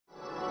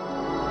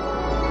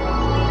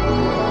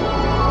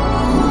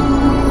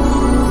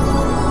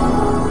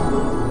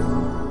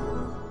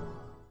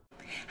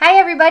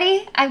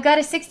everybody. I've got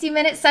a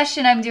 60-minute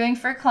session I'm doing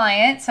for a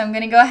client, so I'm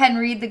going to go ahead and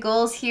read the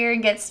goals here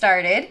and get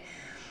started.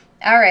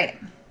 All right.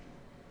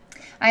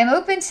 I am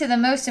open to the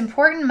most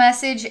important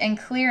message and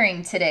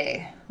clearing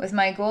today, with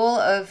my goal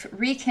of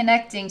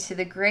reconnecting to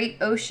the great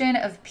ocean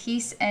of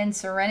peace and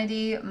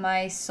serenity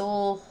my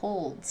soul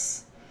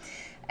holds.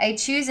 I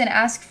choose and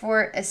ask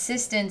for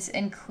assistance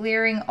in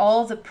clearing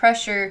all the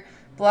pressure,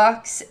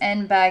 blocks,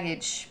 and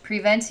baggage,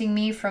 preventing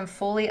me from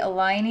fully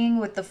aligning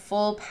with the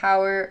full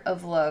power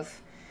of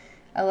love,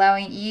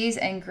 allowing ease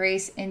and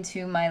grace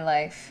into my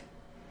life.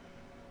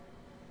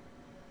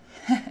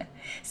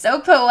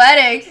 So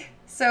poetic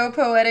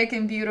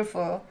and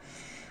beautiful.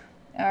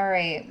 All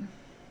right.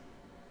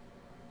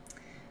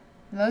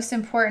 The most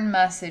important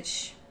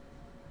message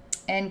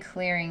and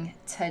clearing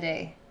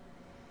today.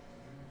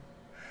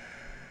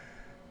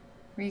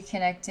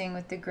 Reconnecting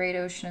with the great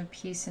ocean of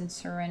peace and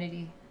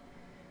serenity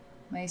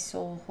my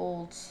soul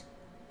holds,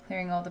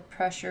 clearing all the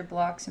pressure,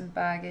 blocks, and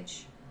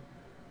baggage.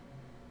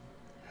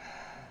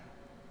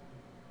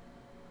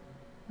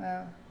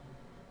 Wow.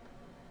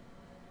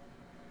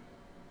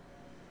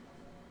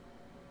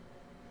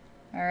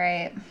 All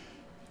right.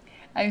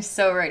 I'm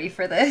so ready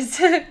for this.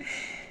 Okay,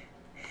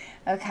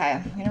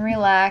 I'm going to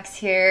relax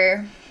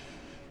here.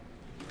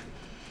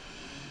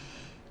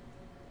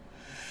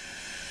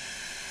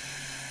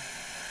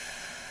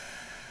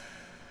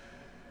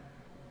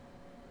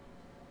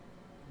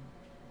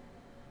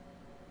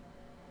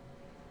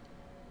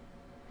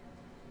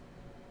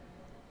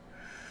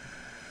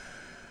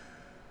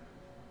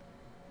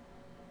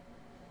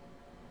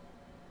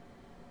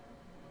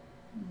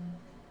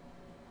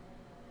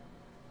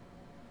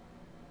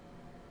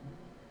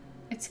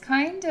 It's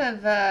kind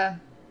of,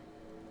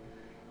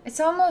 it's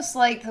almost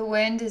like the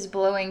wind is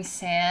blowing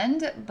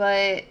sand,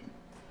 but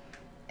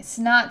it's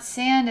not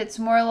sand. It's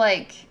more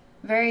like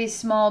very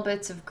small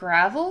bits of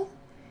gravel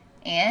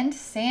and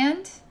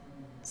sand.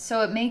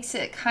 So it makes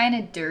it kind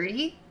of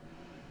dirty.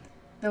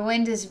 The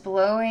wind is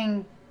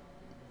blowing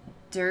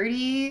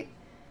dirty,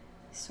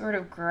 sort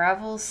of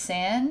gravel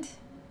sand.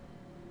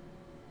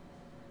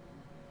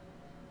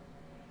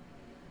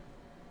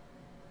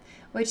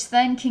 Which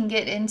then can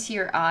get into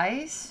your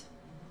eyes.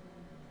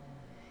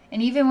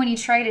 And even when you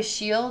try to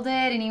shield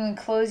it and even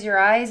close your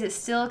eyes, it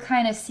still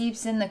kind of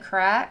seeps in the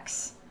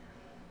cracks.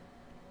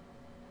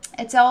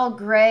 It's all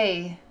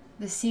gray.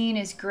 The scene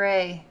is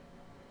gray.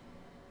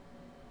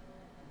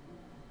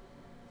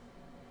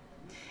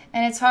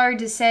 And it's hard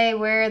to say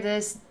where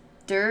this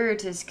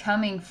dirt is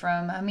coming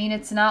from. I mean,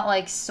 it's not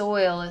like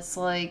soil. It's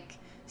like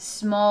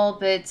small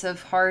bits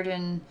of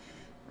hardened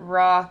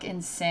rock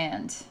and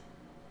sand.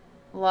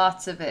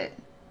 Lots of it.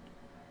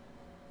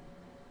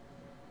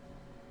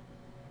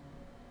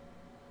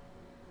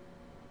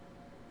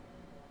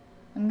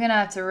 I'm going to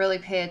have to really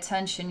pay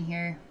attention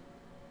here.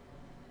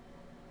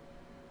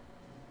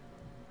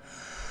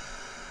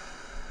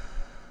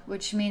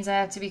 Which means I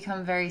have to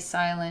become very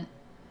silent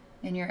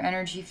in your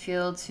energy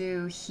field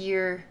to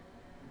hear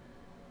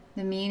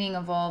the meaning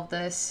of all of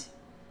this.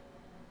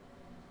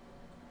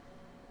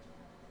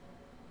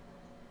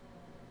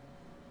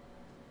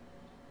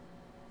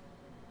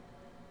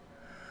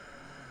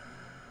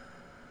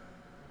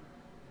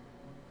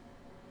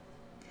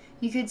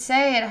 You could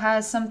say it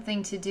has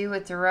something to do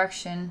with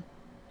direction.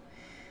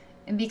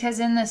 And because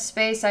in this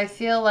space, I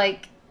feel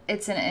like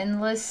it's an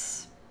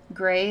endless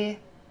gray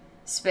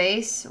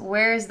space.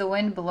 Where is the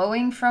wind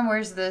blowing from?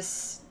 Where's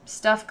this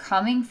stuff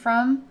coming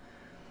from?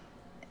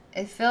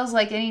 It feels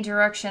like any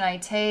direction I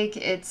take,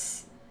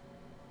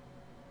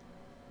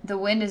 the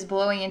wind is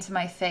blowing into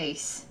my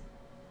face.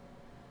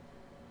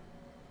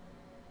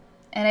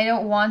 And I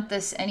don't want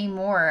this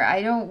anymore.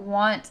 I don't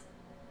want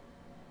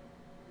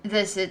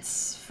this.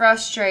 It's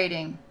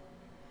frustrating.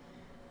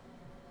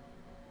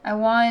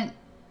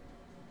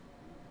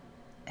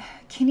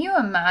 Can you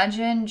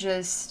imagine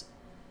just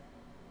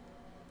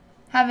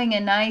having a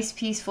nice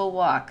peaceful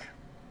walk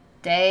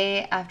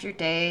day after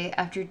day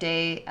after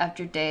day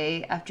after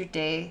day after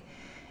day,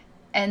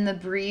 and the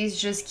breeze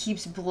just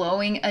keeps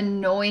blowing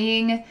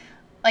annoying,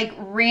 like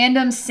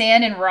random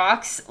sand and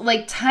rocks,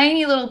 like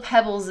tiny little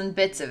pebbles and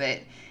bits of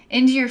it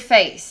into your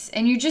face,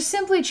 and you're just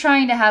simply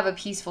trying to have a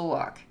peaceful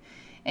walk,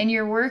 and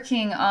you're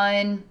working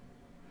on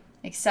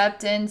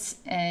acceptance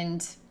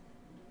and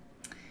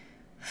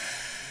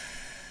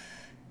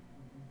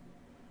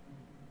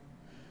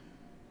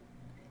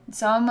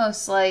it's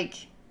almost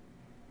like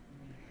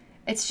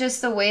it's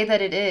just the way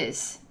that it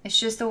is. It's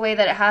just the way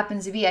that it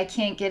happens to be. I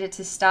can't get it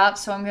to stop,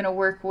 so I'm going to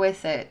work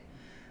with it.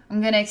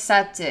 I'm going to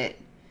accept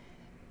it.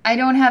 I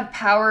don't have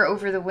power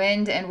over the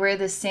wind and where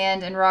the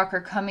sand and rock are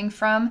coming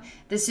from.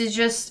 This is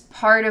just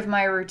part of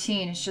my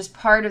routine. It's just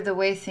part of the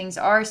way things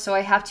are, so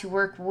I have to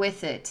work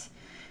with it.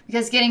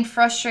 Because getting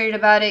frustrated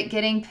about it,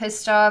 getting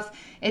pissed off,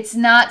 it's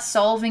not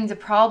solving the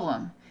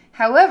problem.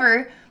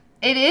 However,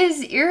 it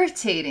is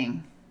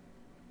irritating.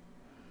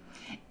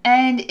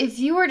 And if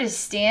you were to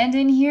stand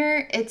in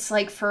here, it's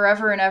like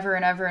forever and ever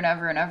and ever and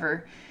ever and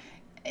ever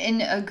in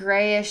a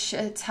grayish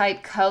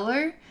type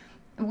color.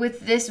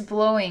 with this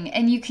blowing,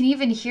 and you can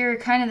even hear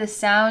kind of the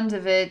sound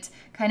of it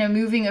kind of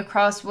moving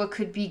across what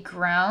could be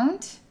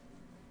ground.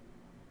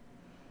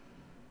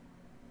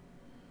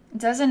 It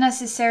doesn't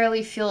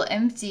necessarily feel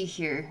empty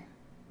here.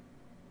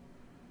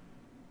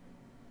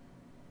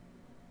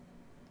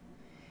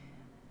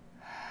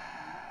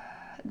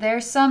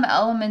 There's some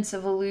elements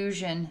of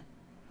illusion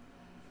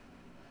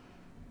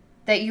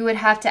that you would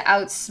have to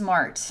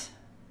outsmart.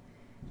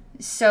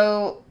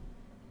 So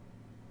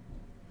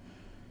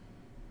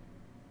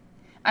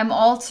I'm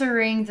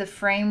altering the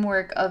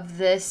framework of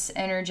this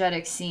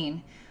energetic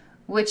scene,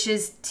 which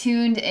is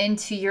tuned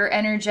into your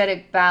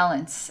energetic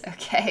balance,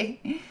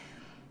 okay?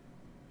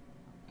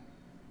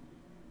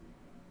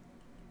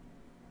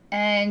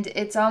 And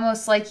it's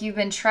almost like you've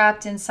been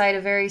trapped inside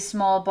a very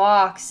small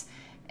box,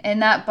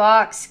 and that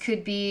box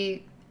could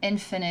be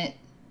infinite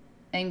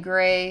and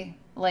gray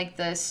like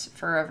this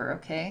forever,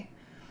 okay?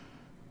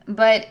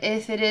 But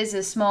if it is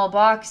a small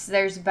box,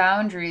 there's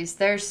boundaries.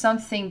 There's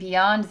something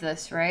beyond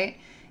this, right?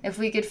 If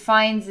we could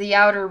find the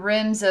outer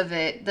rims of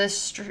it, the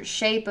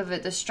shape of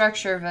it, the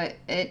structure of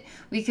it,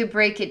 we could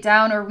break it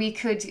down, or we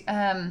could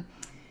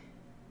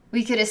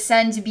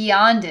ascend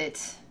beyond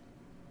it.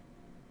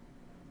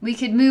 We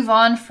could move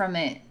on from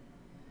it.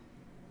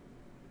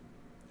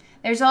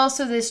 There's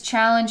also this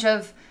challenge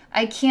of,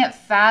 I can't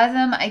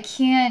fathom, I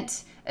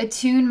can't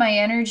attune my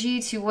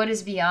energy to what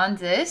is beyond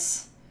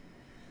this.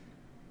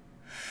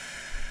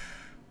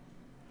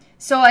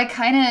 So I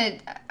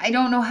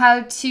don't know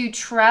how to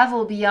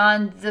travel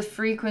beyond the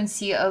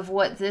frequency of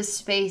what this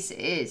space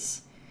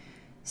is.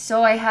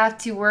 So I have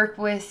to work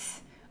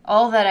with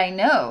all that I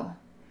know.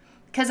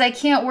 Because I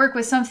can't work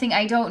with something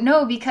I don't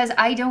know because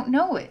I don't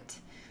know it.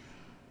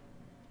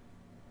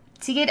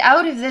 To get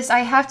out of this, I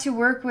have to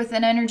work with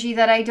an energy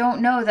that I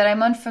don't know, that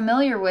I'm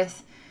unfamiliar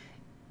with.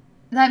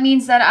 That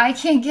means that I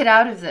can't get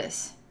out of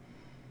this.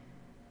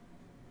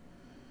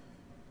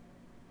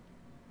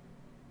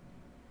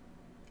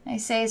 I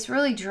say it's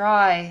really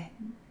dry.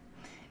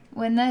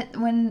 When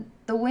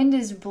the wind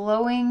is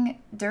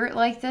blowing dirt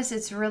like this,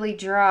 it's really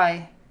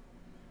dry.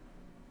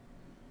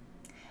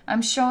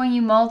 I'm showing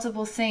you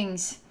multiple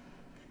things.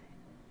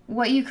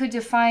 What you could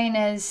define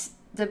as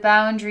the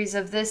boundaries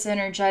of this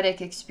energetic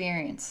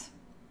experience.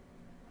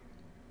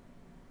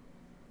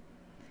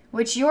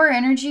 Which your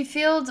energy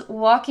field,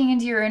 walking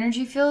into your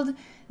energy field,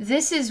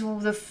 this is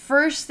the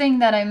first thing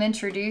that I'm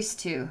introduced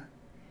to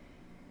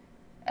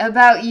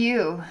about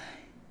you.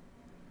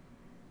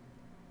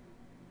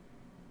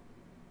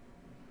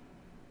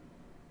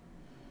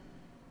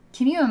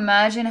 Can you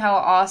imagine how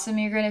awesome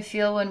you're going to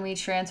feel when we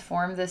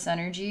transform this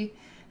energy?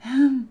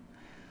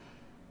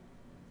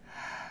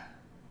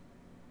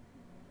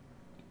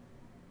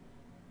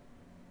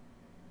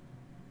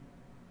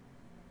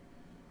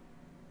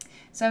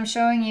 So I'm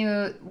showing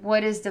you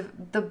what is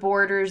the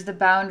borders, the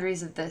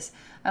boundaries of this.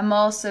 I'm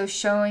also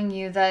showing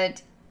you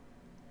that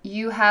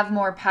you have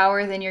more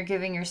power than you're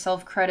giving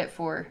yourself credit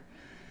for.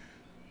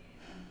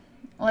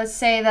 Let's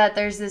say that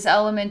there's this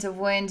element of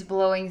wind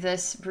blowing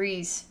this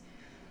breeze.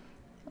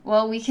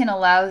 Well, we can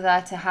allow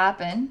that to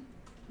happen,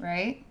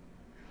 right?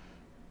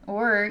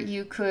 Or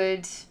you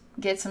could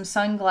get some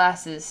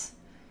sunglasses.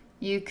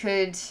 You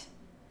could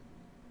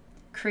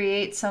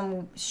create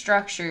some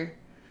structure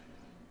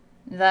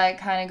that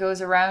kind of goes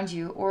around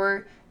you,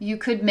 or you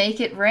could make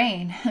it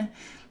rain.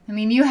 I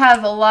mean, you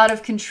have a lot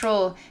of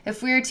control.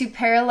 If we were to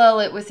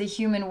parallel it with the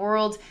human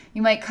world,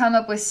 you might come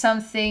up with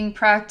something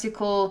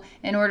practical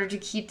in order to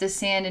keep the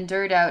sand and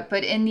dirt out.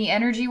 But in the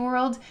energy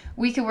world,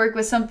 we could work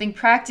with something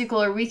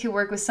practical, or we could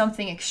work with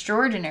something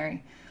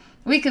extraordinary.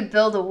 We could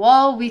build a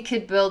wall, we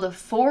could build a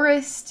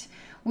forest,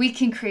 we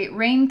can create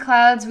rain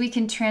clouds, we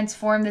can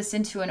transform this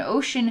into an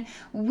ocean.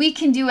 We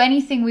can do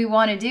anything we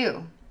want to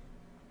do.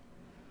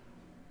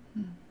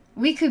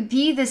 We could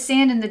be the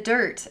sand and the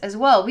dirt as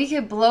well. We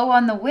could blow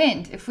on the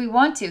wind if we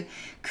want to.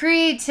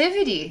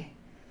 Creativity.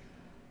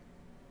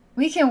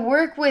 We can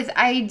work with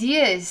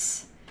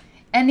ideas.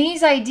 And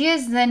these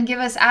ideas then give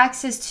us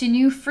access to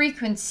new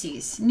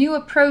frequencies, new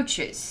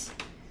approaches.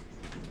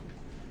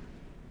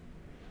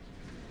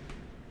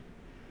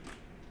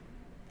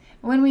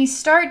 When we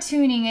start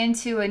tuning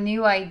into a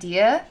new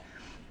idea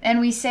and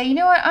we say, you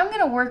know what, I'm going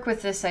to work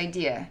with this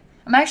idea.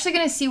 I'm actually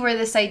going to see where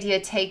this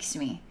idea takes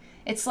me.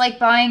 It's like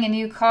buying a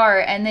new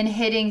car and then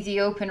hitting the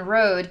open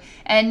road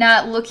and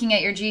not looking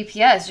at your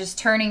GPS, just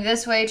turning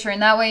this way, turn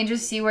that way, and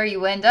just see where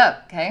you end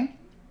up, okay?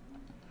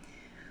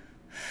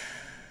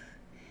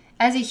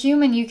 As a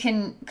human, you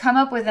can come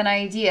up with an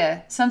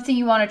idea, something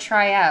you want to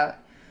try out.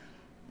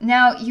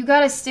 Now, you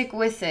got to stick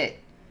with it.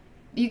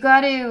 You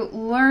got to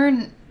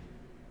learn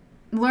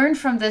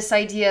from this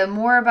idea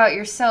more about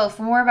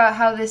yourself, more about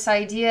how this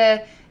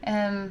idea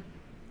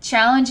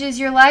challenges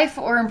your life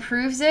or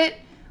improves it,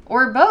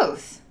 or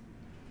both.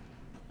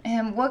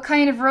 And what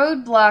kind of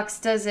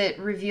roadblocks does it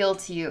reveal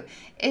to you?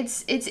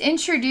 It's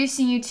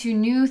introducing you to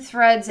new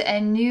threads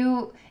and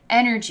new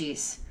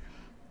energies.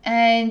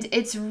 And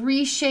it's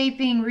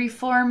reshaping,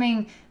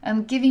 reforming,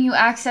 giving you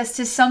access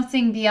to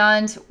something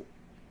beyond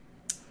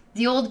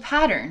the old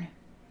pattern.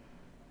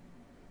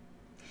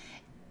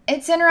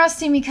 it's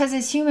interesting because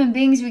as human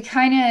beings, we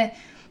kind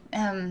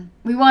of,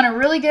 we want a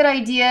really good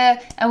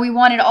idea and we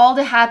want it all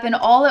to happen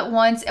all at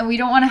once, and we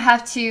don't want to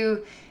have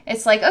to,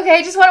 it's like, okay,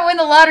 I just want to win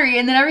the lottery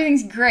and then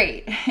everything's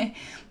great.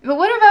 But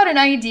what about an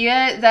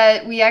idea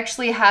that we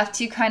actually have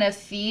to kind of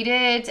feed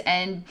it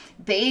and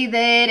bathe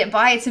it and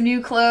buy it some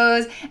new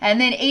clothes,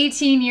 and then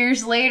 18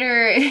 years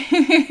later,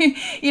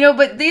 you know,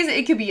 but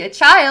it could be a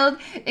child,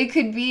 it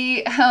could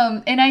be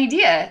an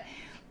idea,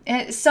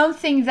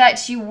 something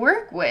that you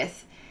work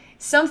with,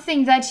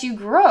 something that you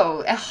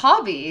grow, a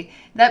hobby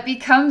that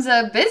becomes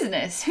a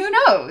business. Who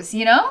knows,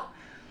 you know?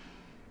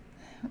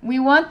 We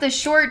want the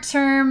short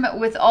term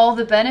with all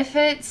the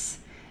benefits,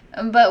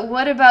 but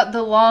what about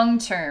the long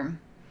term?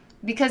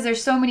 Because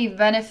there's so many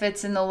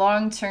benefits in the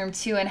long term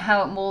too, and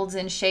how it molds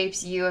and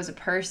shapes you as a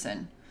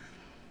person.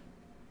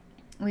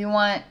 We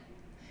want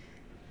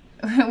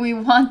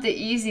the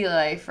easy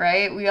life,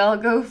 right? We all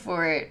go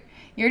for it.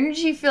 Your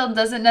energy field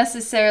doesn't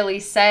necessarily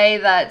say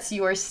that's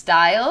your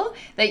style,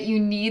 that you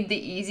need the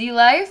easy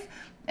life.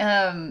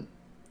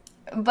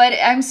 But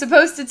I'm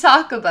supposed to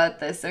talk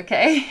about this,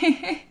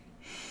 okay?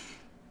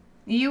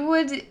 You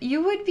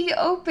would be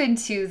open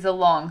to the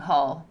long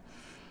haul.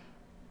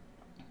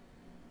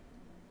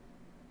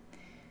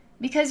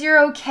 Because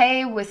you're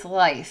okay with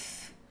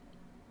life.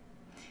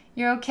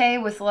 You're okay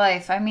with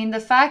life. I mean, the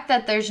fact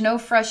that there's no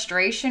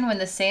frustration when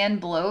the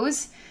sand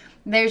blows,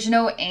 there's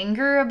no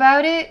anger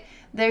about it,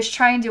 there's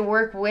trying to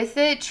work with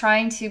it,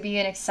 trying to be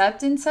an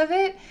acceptance of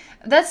it,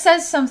 that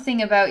says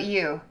something about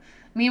you.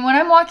 I mean, when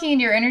I'm walking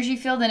into your energy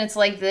field and it's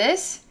like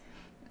this,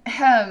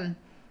 I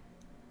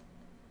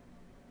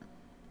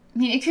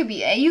mean,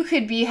 you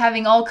could be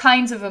having all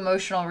kinds of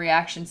emotional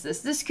reactions to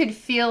this. This could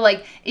feel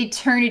like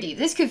eternity.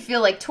 This could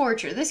feel like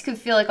torture. This could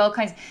feel like all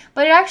kinds.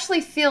 But it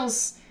actually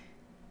feels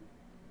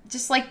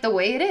just like the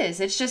way it is.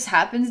 It just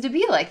happens to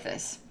be like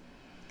this.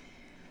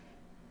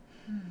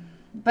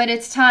 But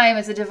it's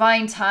a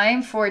divine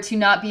time for it to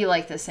not be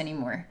like this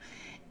anymore.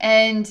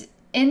 And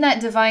in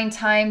that divine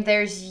time,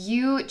 there's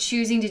you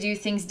choosing to do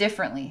things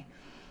differently.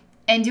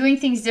 And doing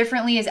things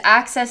differently is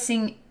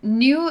accessing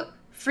new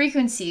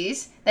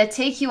frequencies that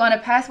take you on a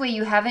pathway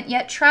you haven't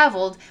yet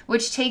traveled,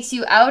 which takes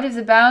you out of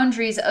the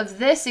boundaries of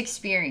this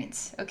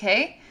experience,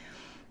 okay?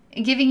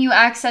 Giving you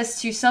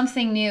access to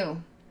something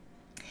new.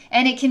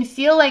 And it can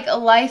feel like a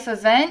life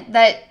event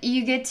that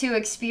you get to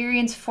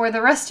experience for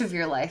the rest of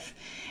your life.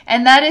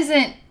 And that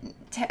isn't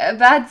a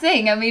bad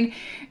thing. I mean,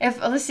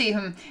 let's see,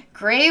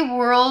 gray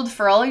world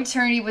for all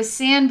eternity with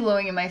sand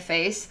blowing in my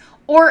face,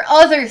 or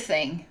other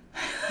thing.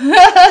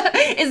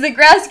 Is the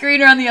grass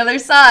greener on the other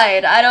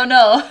side? I don't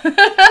know.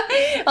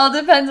 All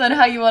depends on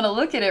how you want to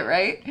look at it,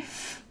 right?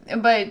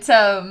 But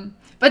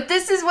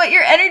this is what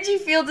your energy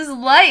field is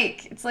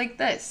like. It's like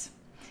this.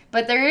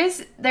 But there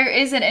is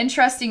an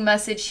interesting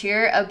message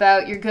here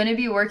about you're going to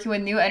be working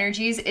with new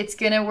energies. It's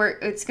going to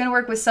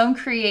work with some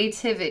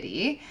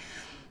creativity.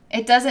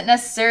 It doesn't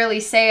necessarily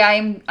say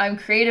I'm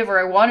creative or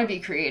I want to be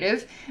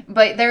creative,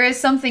 but there is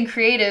something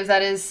creative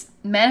that is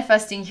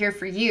manifesting here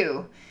for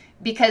you.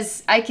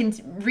 Because I can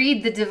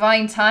read the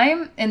divine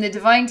time, and the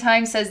divine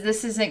time says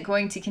this isn't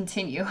going to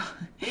continue.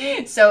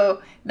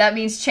 So that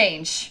means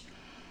change.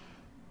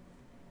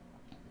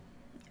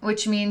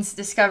 Which means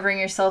discovering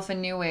yourself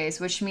in new ways,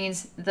 which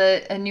means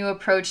a new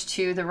approach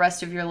to the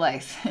rest of your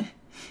life.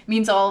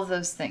 Means all of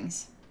those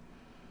things.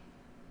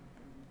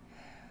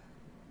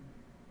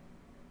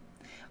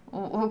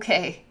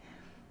 Okay.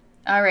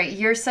 All right,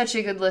 you're such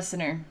a good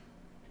listener.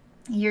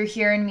 You're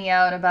hearing me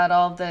out about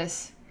all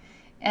this.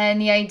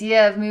 And the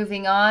idea of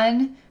moving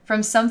on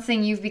from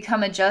something you've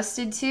become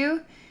adjusted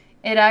to,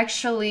 it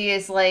actually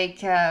is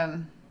like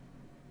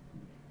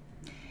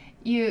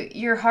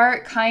your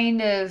heart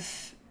kind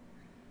of,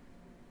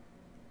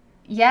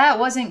 yeah, it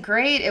wasn't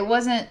great. It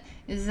wasn't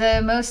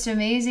the most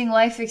amazing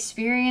life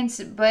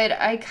experience, but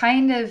I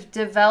kind of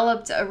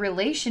developed a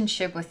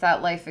relationship with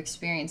that life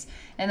experience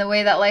and the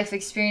way that life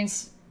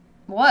experience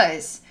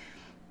was.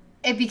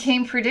 It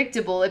became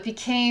predictable. It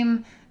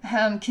became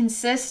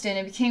consistent.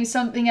 It became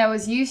something I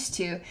was used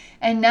to.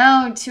 And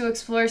now to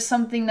explore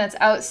something that's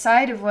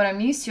outside of what I'm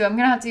used to, I'm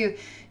going to have to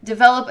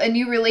develop a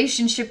new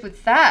relationship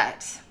with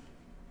that.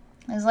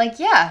 I was like,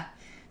 yeah.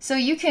 So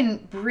you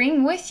can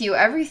bring with you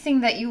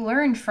everything that you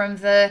learned from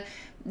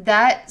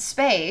that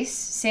space,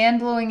 sand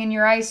blowing in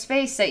your eyes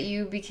space that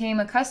you became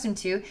accustomed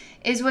to,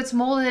 is what's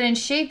molded and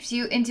shaped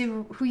you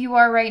into who you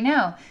are right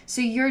now.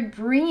 So you're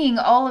bringing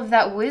all of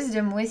that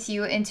wisdom with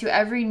you into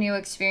every new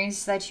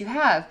experience that you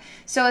have.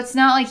 So it's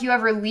not like you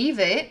ever leave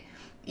it.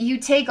 You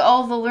take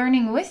all the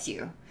learning with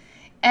you.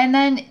 And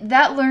then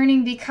that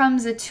learning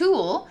becomes a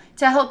tool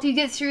to help you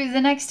get through the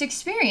next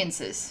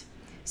experiences.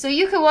 So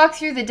you could walk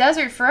through the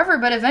desert forever,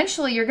 but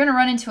eventually you're going to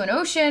run into an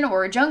ocean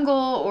or a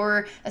jungle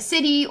or a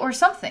city or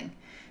something.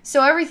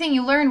 So everything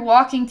you learned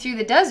walking through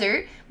the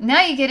desert,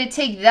 now you get to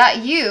take that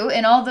you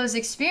and all those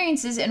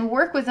experiences and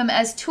work with them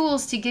as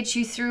tools to get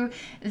you through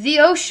the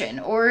ocean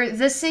or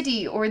the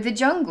city or the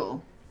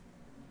jungle.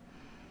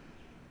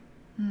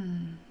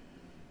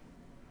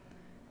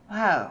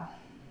 Wow.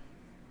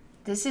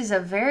 This is a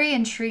very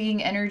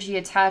intriguing energy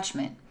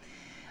attachment.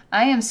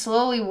 I am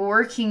slowly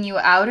working you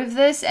out of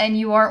this and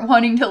you aren't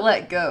wanting to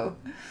let go.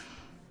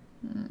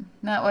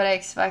 Not what I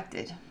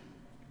expected.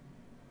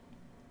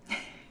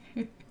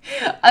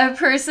 I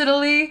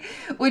personally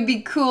would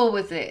be cool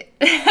with it.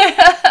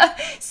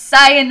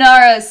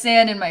 Sayonara,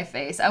 sand in my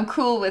face. I'm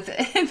cool with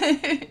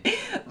it.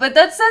 But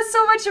that says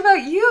so much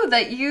about you,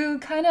 that you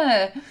kind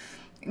of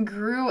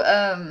grew,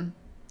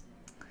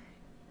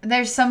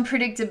 there's some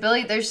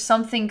predictability. There's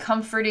something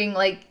comforting,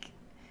 like,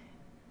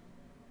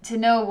 to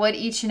know what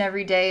each and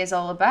every day is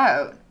all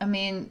about. I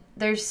mean,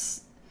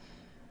 there's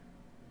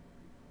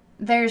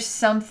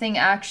something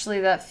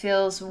actually that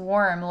feels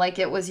warm, like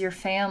it was your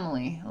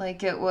family,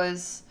 like it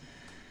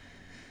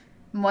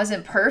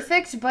wasn't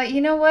perfect, but you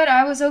know what?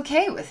 I was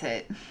okay with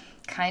it.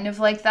 Kind of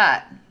like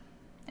that.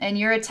 And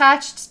you're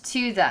attached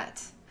to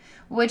that,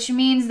 which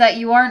means that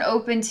you aren't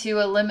open to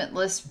a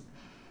limitless,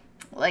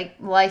 like,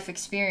 life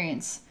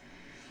experience.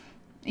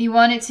 You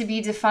want it to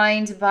be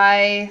defined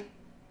by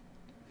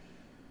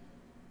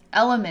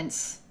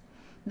elements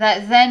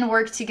that then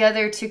work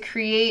together to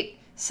create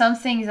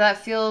something that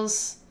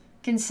feels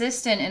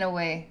consistent in a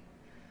way,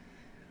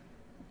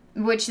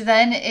 which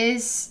then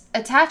is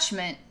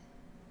attachment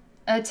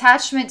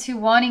to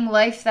wanting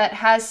life that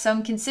has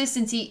some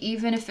consistency.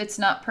 Even if it's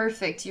not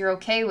perfect, you're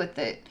okay with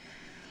it.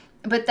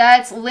 But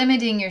that's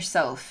limiting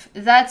yourself.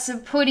 That's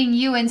putting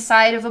you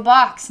inside of a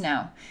box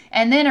now,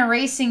 and then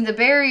erasing the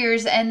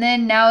barriers, and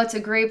then now it's a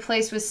gray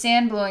place with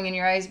sand blowing in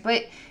your eyes.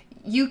 But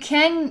you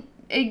can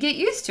get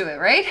used to it,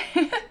 right?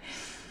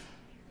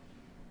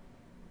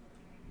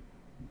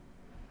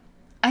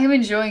 I am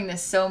enjoying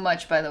this so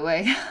much, by the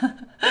way.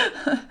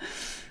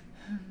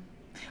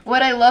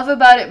 What I love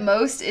about it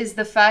most is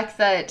the fact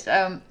that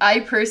I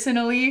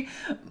personally,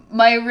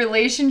 my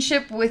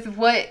relationship with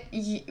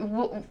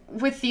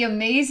with the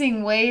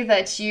amazing way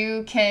that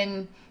you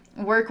can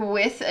work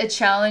with a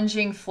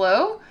challenging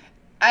flow,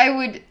 I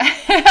would,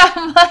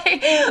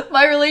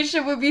 my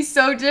relationship would be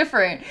so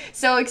different.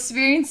 So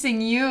experiencing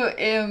you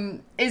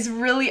is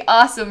really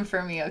awesome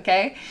for me,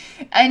 okay?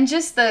 And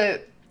just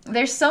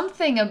there's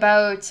something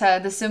about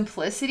the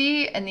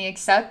simplicity and the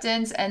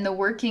acceptance and the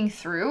working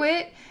through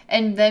it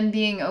and then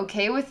being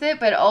okay with it,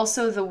 but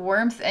also the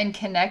warmth and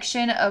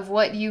connection of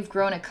what you've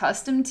grown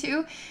accustomed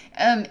to.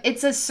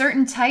 It's a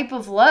certain type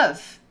of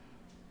love.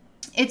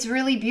 It's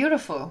really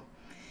beautiful.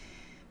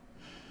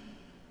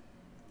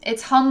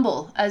 It's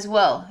humble as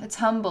well. It's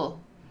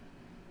humble.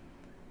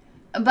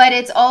 But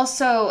it's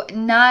also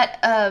not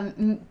a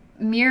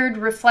mirrored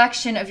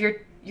reflection of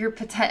your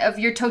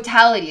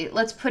totality.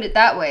 Let's put it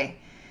that way.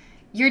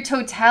 Your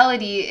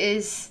totality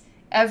is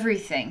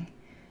everything.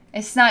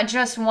 It's not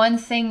just one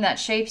thing that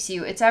shapes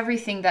you. It's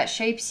everything that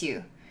shapes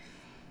you.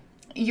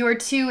 You're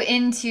too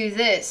into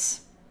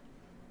this.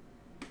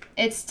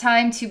 It's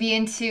time to be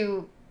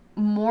into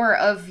more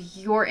of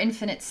your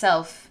infinite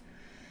self,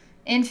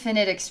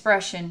 infinite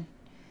expression.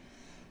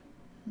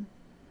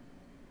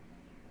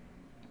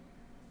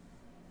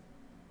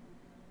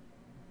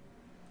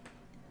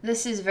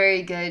 This is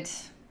very good.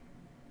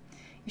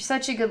 You're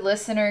such a good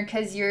listener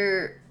because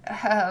you're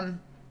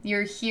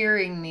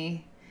hearing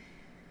me.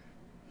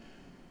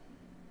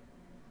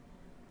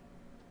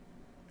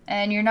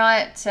 And you're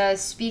not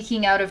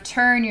speaking out of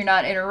turn. You're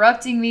not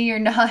interrupting me. You're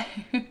not...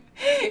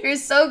 You're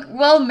so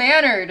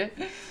well-mannered.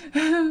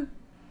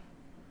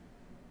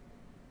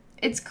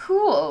 It's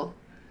cool.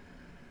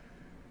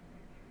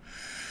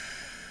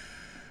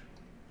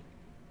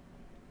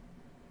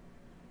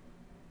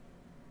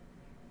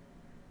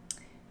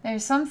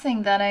 There's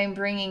something that I'm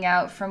bringing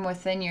out from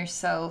within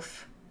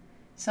yourself.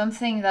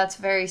 Something that's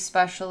very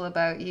special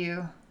about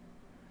you.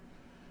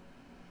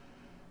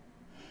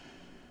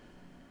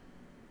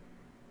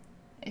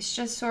 It's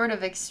just sort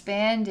of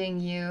expanding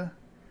you.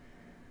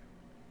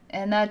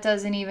 And that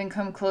doesn't even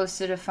come close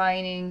to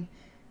defining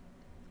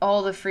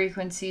all the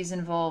frequencies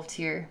involved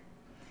here.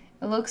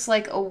 It looks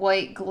like a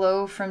white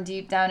glow from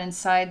deep down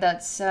inside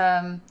that's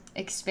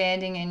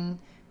expanding and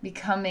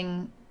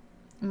becoming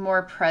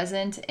more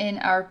present in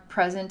our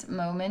present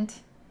moment.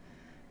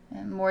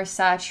 And more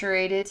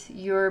saturated.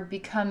 You're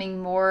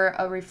becoming more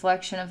a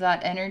reflection of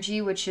that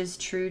energy, which is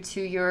true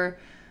to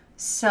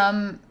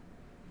some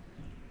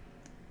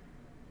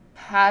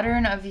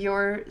pattern of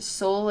your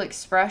soul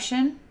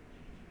expression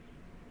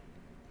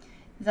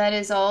that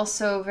is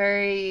also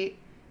very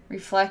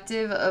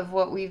reflective of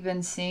what we've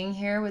been seeing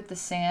here with the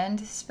sand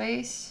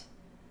space.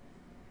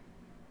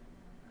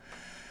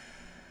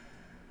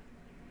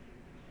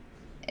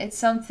 It's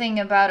something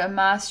about a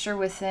master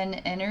within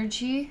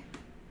energy.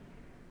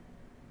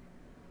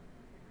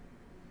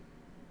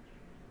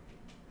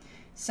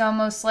 It's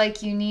almost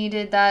like you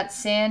needed that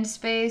sand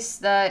space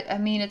that, I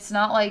mean, it's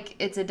not like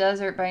it's a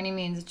desert by any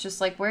means. It's just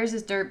like, where's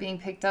this dirt being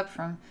picked up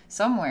from?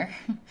 Somewhere.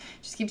 It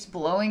just keeps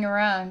blowing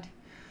around.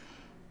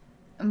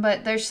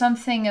 But there's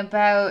something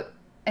about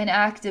an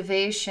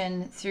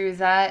activation through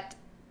that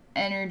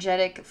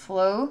energetic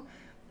flow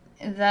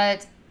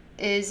that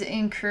is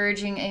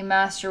encouraging a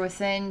master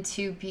within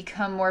to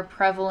become more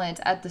prevalent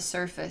at the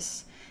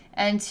surface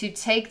and to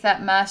take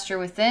that master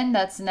within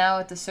that's now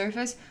at the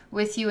surface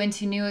with you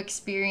into new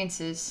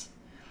experiences.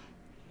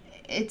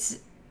 It's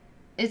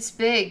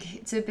big.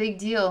 It's a big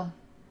deal.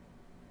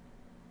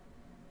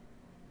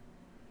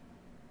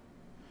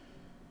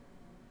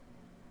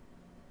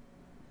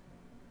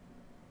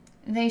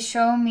 They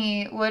show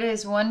me what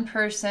is one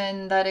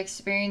person that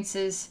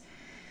experiences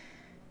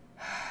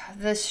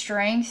the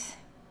strength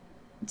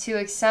to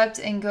accept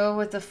and go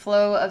with the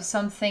flow of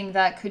something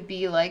that could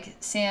be like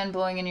sand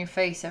blowing in your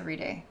face every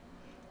day.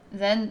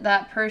 Then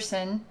that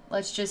person,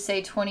 let's just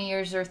say 20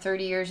 years or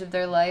 30 years of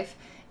their life,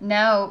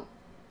 now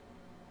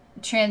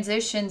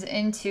transitions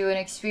into an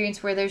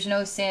experience where there's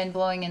no sand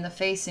blowing in the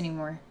face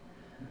anymore.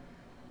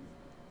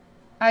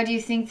 How do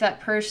you think that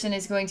person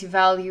is going to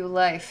value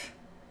life?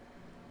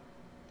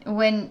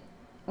 When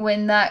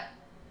that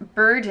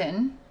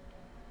burden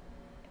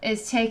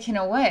is taken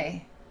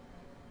away,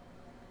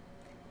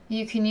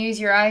 you can use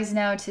your eyes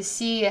now to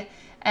see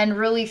and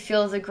really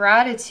feel the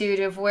gratitude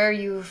of where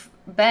you've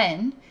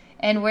been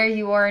and where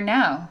you are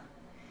now,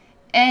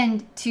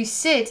 and to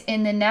sit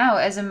in the now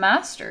as a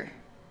master.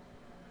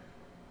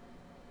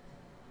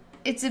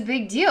 It's a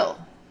big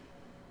deal.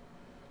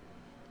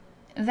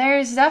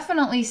 There's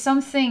definitely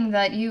something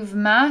that you've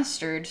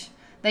mastered,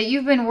 that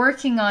you've been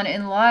working on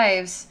in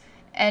lives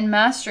and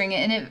mastering it,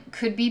 and it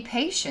could be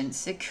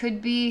patience. It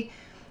could be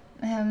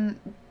a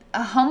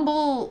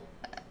humble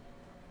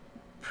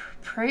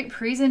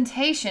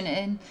presentation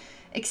and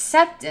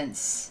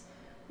acceptance,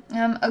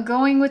 a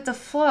going with the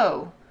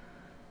flow.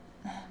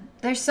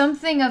 There's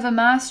something of a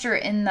master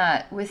in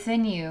that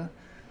within you,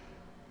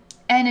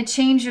 and a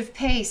change of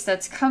pace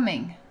that's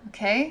coming,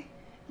 okay?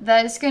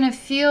 That is going to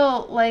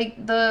feel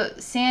like the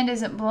sand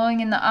isn't blowing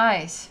in the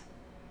eyes.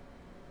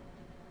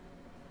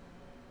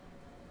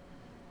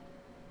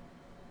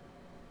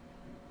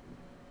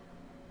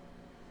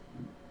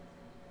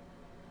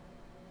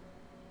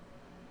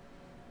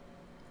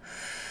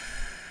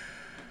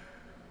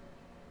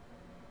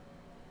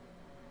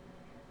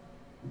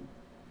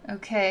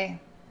 Okay,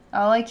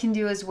 all I can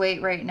do is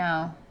wait right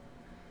now.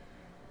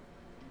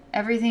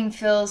 Everything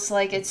feels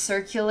like it's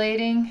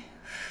circulating.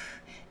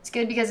 It's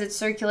good because it's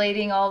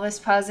circulating all this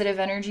positive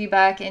energy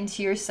back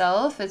into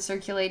yourself. It's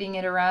circulating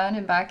it around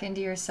and back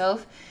into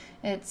yourself.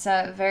 It's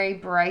very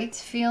bright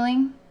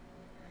feeling,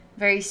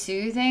 very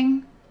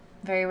soothing,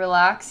 very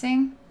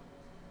relaxing.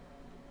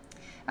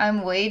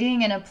 I'm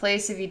waiting in a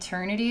place of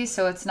eternity,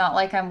 so it's not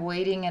like I'm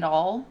waiting at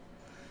all,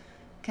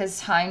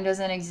 because time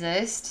doesn't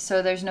exist.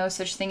 So there's no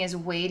such thing as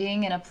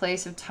waiting in a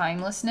place of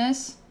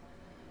timelessness.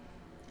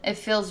 It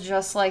feels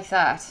just like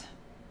that.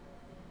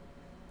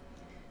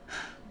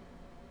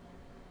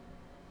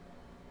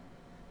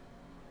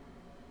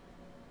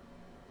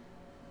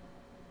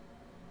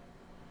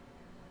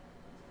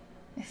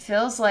 It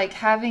feels like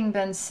having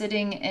been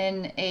sitting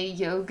in a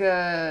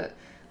yoga,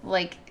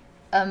 like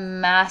a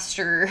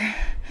master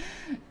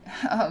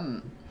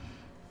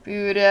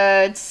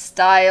Buddha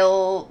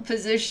style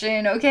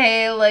position,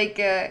 okay? Like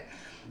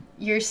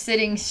you're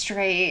sitting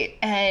straight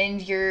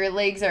and your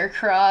legs are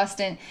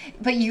crossed,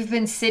 but you've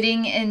been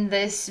sitting in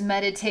this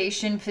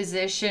meditation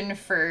position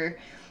for,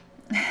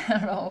 I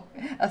don't know,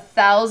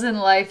 1,000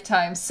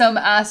 lifetimes. Some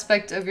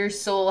aspect of your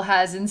soul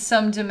has in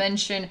some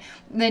dimension,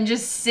 then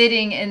just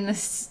sitting in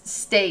this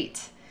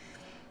state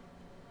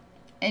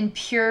in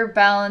pure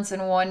balance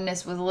and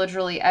oneness with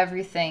literally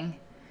everything.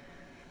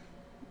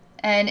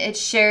 And it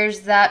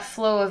shares that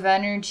flow of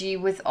energy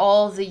with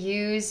all the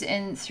yous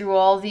and through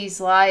all these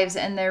lives,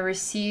 and they're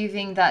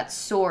receiving that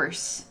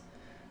source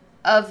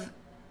of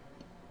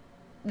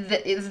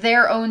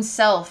their own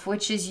self,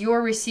 which is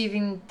you're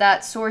receiving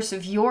that source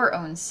of your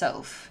own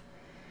self.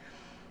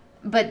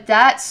 But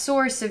that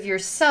source of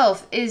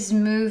yourself is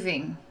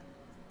moving,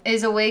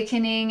 is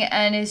awakening,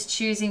 and is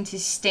choosing to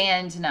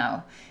stand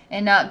now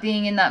and not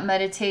being in that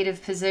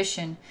meditative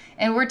position.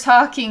 And we're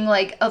talking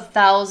like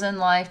 1,000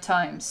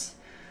 lifetimes.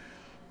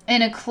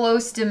 In a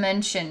close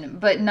dimension,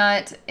 but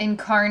not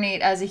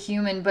incarnate as a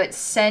human, but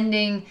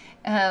sending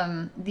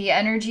the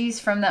energies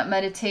from that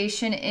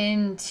meditation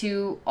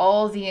into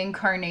all the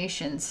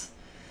incarnations.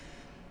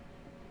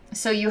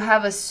 So you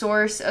have a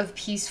source of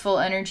peaceful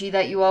energy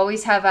that you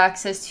always have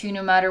access to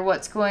no matter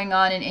what's going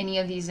on in any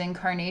of these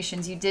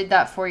incarnations. You did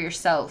that for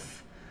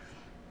yourself.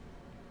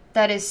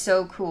 That is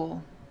so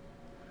cool.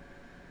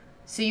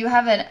 So you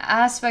have an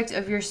aspect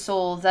of your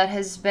soul that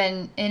has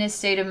been in a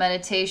state of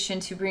meditation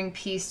to bring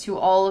peace to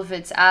all of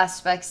its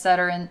aspects that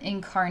are in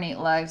incarnate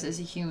lives as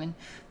a human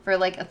for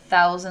like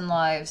 1,000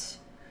 lives.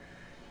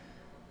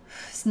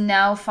 It's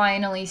now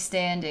finally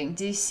standing.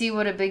 Do you see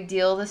what a big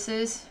deal this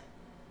is?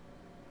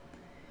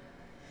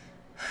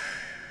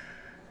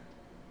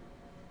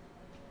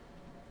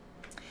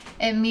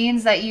 It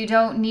means that you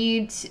don't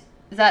need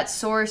that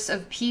source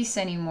of peace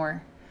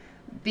anymore,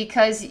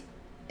 because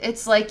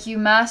it's like you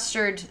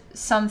mastered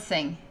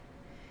something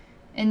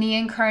in the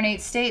incarnate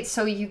state,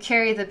 so you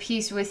carry the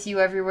peace with you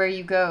everywhere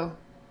you go,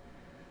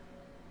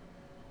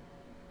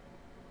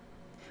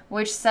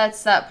 which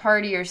sets that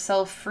part of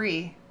yourself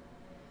free.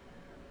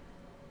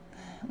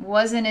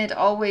 Wasn't it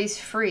always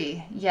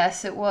free?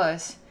 Yes, it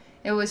was.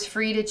 It was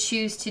free to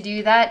choose to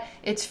do that.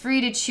 It's free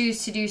to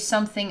choose to do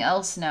something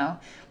else now.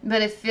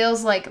 But it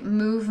feels like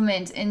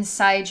movement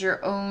inside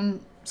your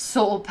own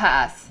soul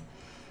path.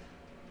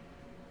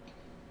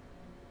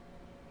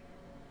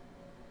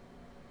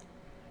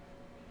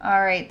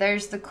 All right,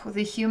 there's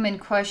the human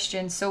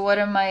question. So what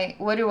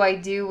do I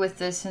do with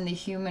this in the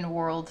human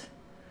world?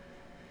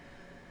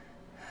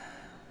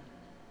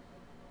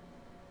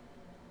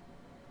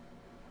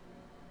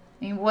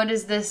 I mean, what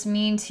does this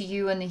mean to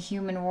you in the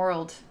human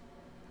world?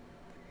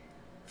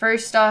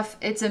 First off,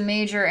 it's a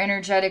major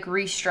energetic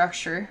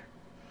restructure.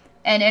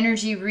 And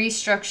energy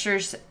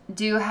restructures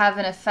do have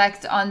an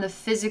effect on the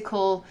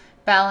physical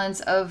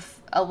balance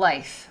of a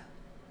life.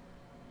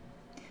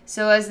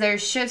 So as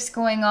there's shifts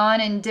going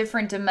on in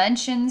different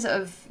dimensions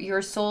of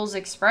your soul's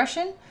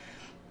expression,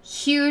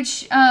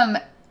 huge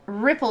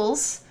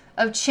ripples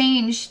of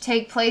change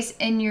take place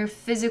in your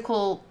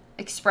physical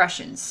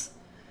expressions.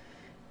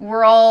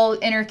 We're all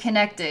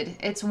interconnected.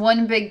 It's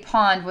one big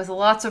pond with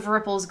lots of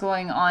ripples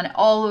going on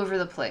all over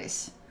the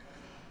place.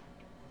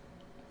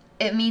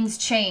 It means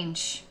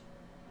change.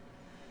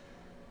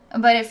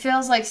 But it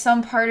feels like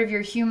some part of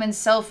your human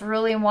self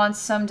really wants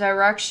some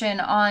direction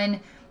on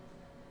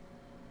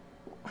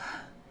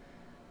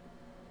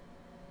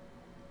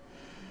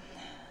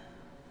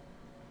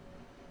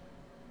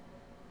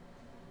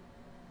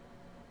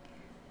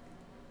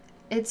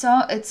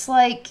it's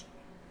like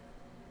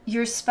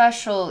you're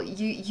special.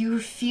 You're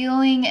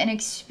feeling and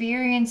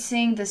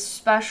experiencing the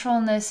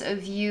specialness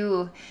of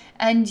you,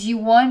 and you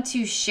want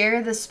to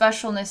share the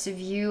specialness of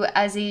you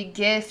as a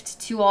gift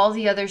to all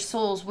the other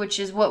souls, which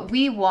is what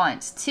we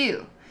want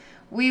too.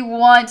 We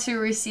want to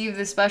receive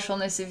the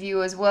specialness of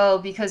you as well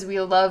because we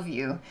love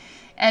you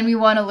and we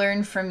want to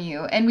learn from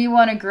you and we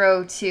want to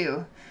grow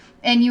too.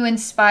 And you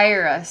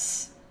inspire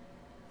us.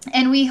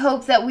 And we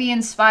hope that we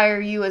inspire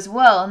you as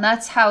well. And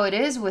that's how it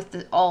is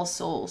with all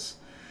souls.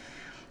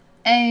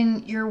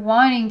 And you're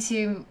wanting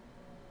to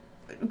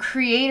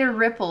create a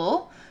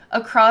ripple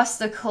across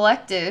the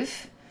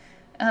collective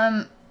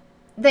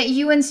that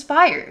you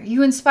inspire.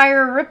 You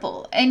inspire a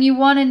ripple. And you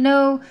want to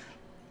know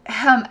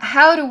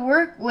how to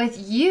work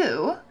with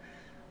you,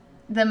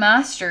 the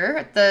master,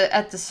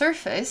 at the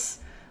surface.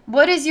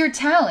 What is your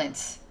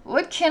talent?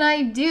 What can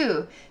I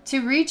do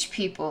to reach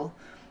people?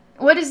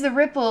 What is the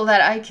ripple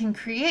that I can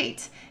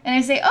create? And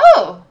I say,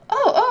 oh,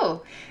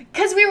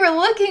 because we were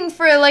looking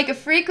for like a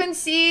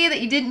frequency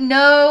that you didn't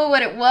know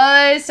what it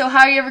was. So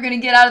how are you ever going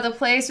to get out of the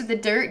place with the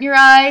dirt in your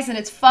eyes? And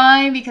it's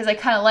fine because I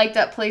kind of like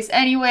that place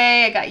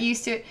anyway. I got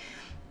used to it.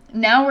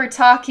 Now we're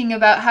talking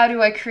about how do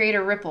I create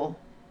a ripple?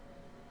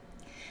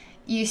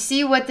 You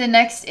see what the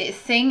next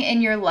thing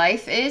in your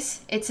life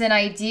is? It's an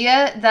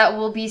idea that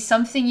will be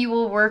something you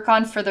will work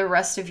on for the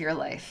rest of your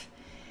life.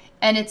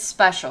 And it's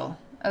special.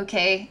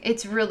 Okay,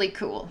 it's really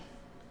cool.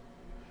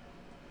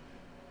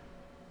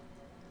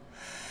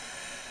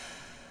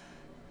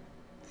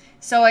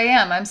 So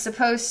I'm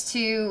supposed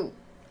to,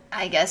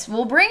 I guess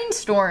we'll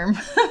brainstorm.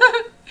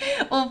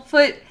 We'll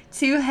put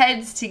two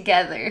heads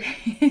together.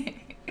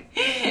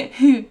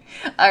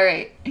 All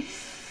right.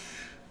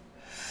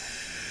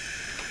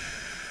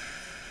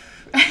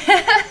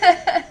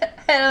 I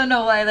don't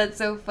know why that's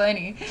so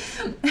funny.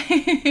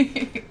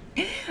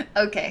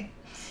 Okay.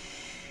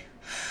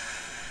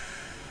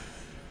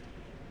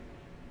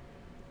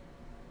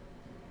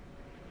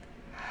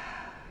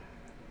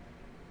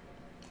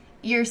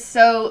 You're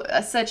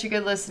such a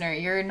good listener.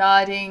 You're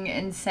nodding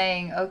and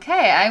saying,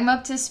 okay, I'm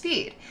up to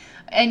speed.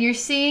 And you're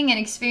seeing and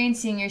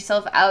experiencing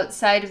yourself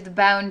outside of the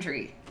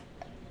boundary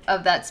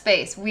of that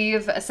space.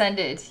 You've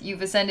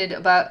ascended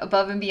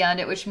above and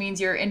beyond it, which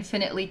means you're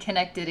infinitely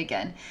connected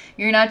again.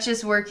 You're not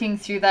just working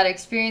through that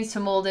experience to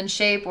mold and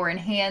shape or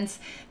enhance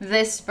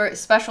this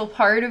special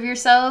part of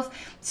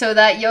yourself so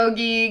that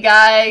yogi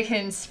guy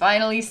can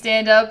finally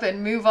stand up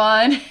and move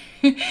on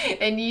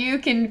and you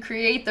can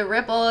create the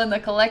ripple in the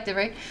collective,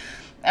 right?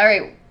 All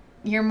right,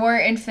 you're more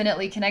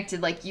infinitely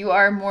connected. Like you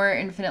are more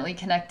infinitely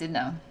connected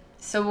now.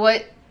 So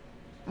what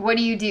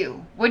do you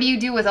do? What do you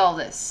do with all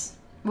this?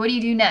 What do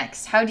you do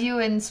next? How do you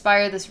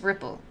inspire this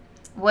ripple?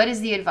 What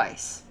is the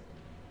advice?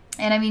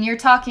 And I mean, you're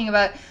talking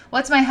about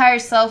what's my higher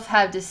self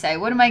have to say?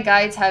 What do my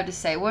guides have to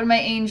say? What do my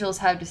angels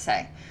have to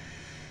say?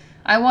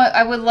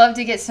 I would love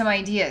to get some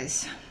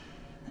ideas.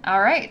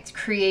 All right,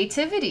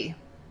 creativity.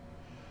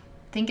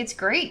 I think it's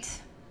great.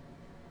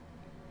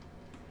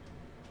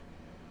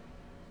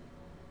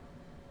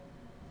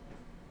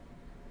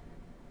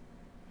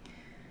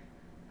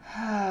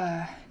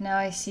 Now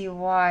I see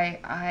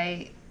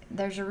why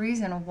there's a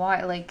reason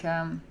why, like,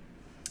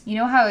 you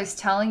know how I was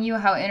telling you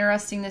how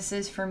interesting this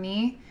is for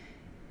me?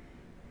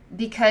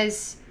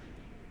 Because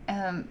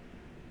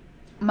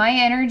my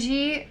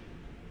energy,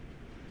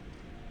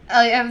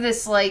 I have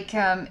this, like,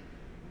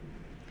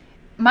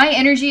 my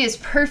energy is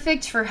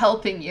perfect for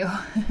helping you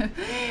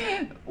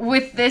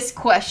with this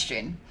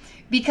question.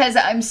 Because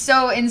I'm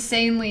so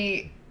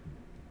insanely,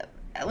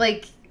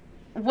 like,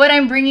 what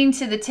I'm bringing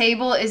to the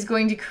table is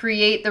going to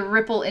create the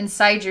ripple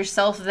inside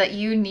yourself that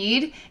you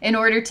need in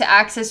order to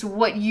access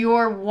what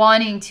you're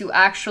wanting to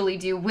actually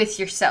do with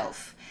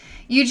yourself.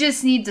 You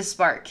just need the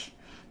spark.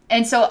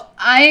 And so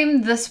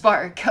I'm the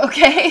spark,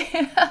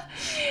 okay?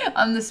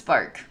 I'm the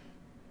spark.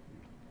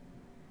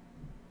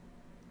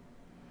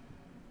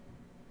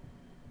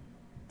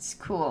 It's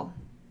cool.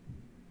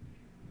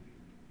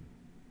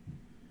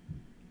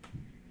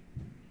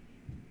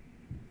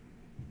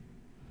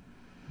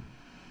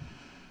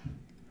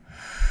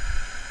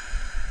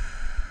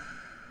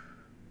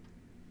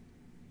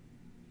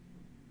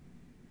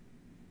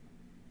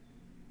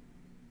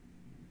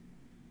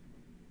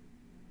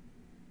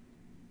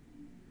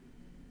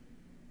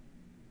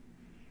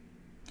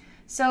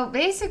 So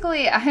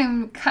basically,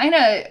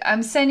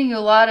 I'm sending you a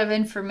lot of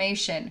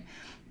information,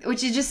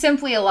 which is just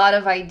simply a lot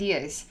of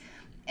ideas.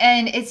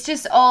 And it's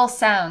just all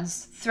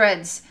sounds,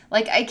 threads.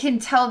 Like I can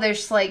tell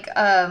there's like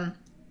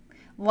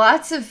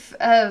lots of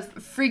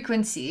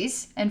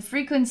frequencies, and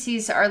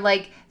frequencies are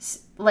like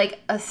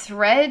a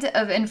thread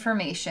of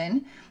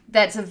information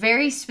that's a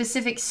very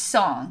specific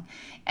song.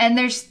 And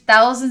there's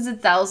thousands and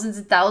thousands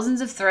and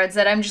thousands of threads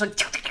that I'm just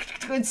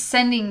like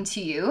sending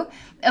to you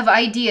of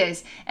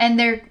ideas, and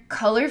they're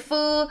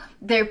colorful,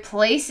 they're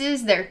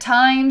places, they're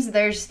times,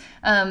 there's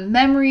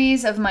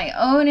memories of my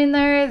own in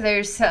there,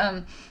 there's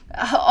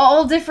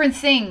all different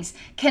things,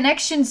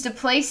 connections to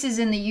places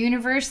in the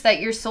universe that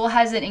your soul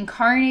hasn't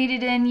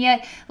incarnated in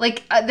yet.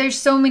 Like there's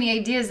so many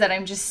ideas that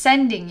I'm just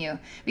sending you,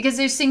 because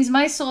there's things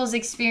my soul has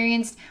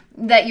experienced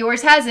that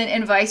yours hasn't,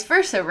 and vice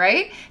versa,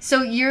 right?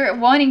 So you're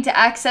wanting to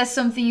access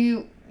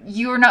something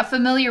you're not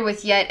familiar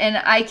with yet,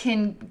 and I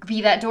can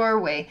be that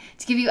doorway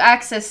to give you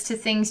access to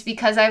things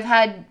because I've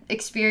had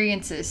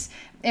experiences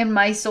in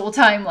my soul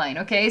timeline,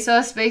 okay? So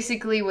that's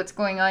basically what's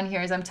going on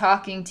here is I'm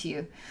talking to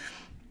you.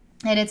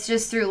 And it's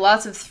just through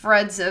lots of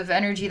threads of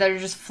energy that are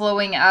just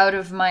flowing out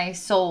of my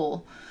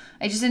soul.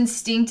 I just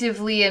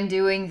instinctively am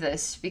doing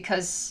this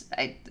because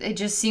I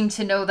just seem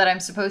to know that I'm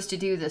supposed to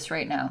do this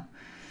right now.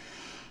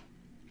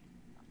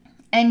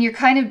 And you're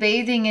kind of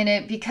bathing in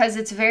it because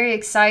it's very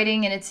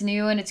exciting and it's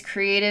new and it's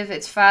creative.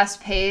 It's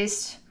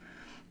fast-paced.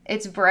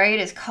 It's bright.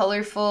 It's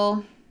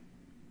colorful.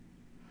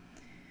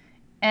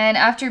 And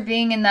after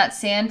being in that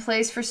sand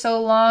place for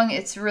so long,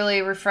 it's really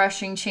a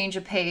refreshing change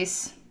of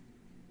pace.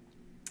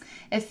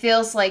 It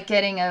feels like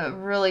getting a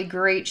really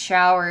great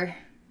shower.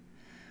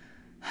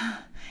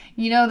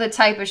 You know the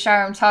type of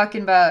shower I'm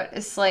talking about.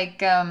 It's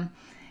like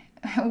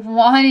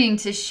wanting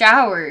to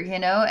shower, you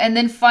know? And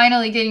then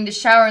finally getting to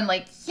shower and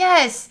like,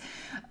 yes!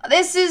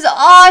 This is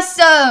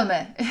awesome!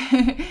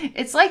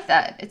 It's like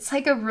that. It's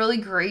like a really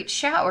great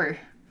shower.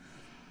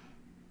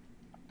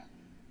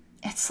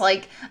 It's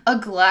like a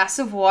glass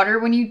of water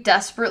when you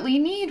desperately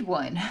need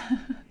one.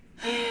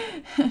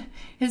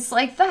 It's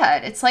like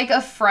that. It's like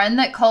a friend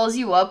that calls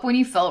you up when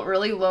you felt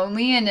really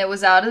lonely and it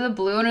was out of the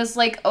blue and it's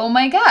like, oh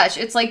my gosh,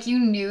 it's like you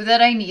knew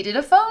that I needed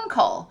a phone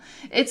call.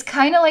 It's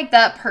kind of like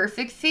that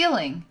perfect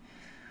feeling.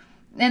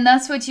 And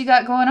that's what you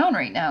got going on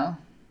right now.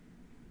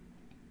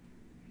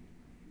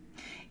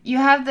 You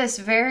have this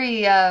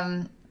very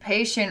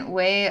patient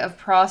way of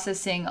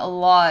processing a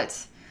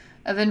lot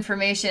of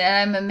information, and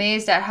I'm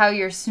amazed at how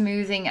you're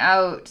smoothing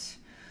out.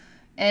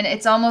 And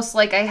it's almost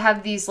like I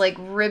have these like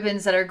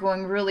ribbons that are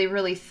going really,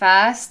 really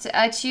fast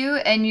at you,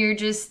 and you're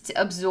just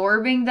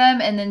absorbing them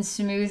and then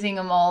smoothing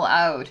them all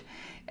out.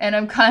 And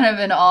I'm kind of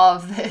in awe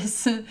of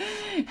this.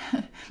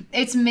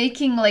 It's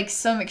making like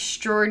some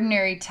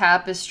extraordinary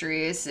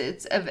tapestry. It's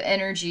of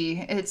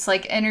energy. It's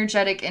like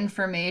energetic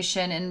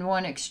information in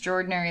one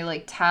extraordinary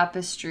like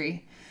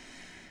tapestry.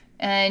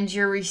 And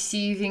you're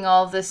receiving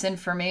all of this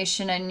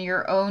information in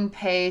your own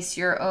pace,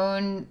 your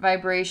own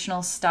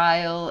vibrational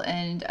style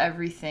and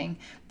everything.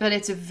 But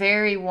it's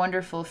very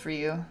wonderful for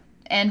you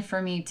and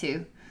for me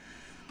too.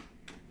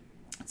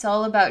 It's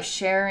all about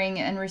sharing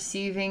and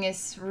receiving.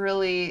 It's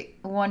really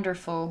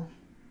wonderful.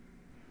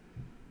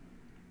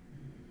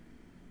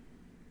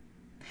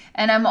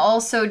 And I'm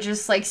also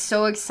just like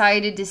so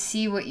excited to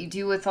see what you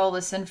do with all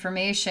this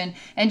information,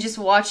 and just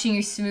watching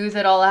you smooth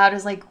it all out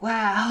is like,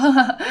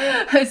 wow,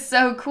 it's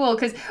so cool.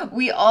 Because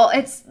we all,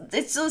 it's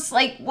just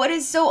like, what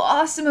is so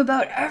awesome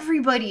about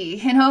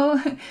everybody, you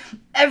know?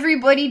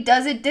 Everybody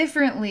does it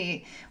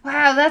differently.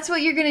 Wow, that's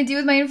what you're going to do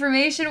with my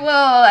information? Whoa,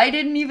 I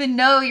didn't even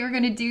know you were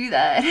going to do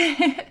that.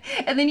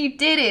 And then you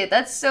did it.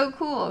 That's so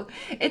cool.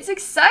 It's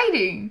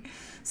exciting.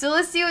 So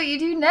let's see what you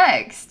do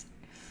next.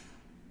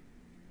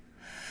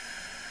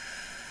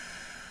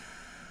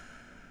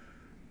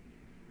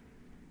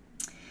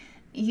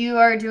 You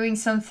are doing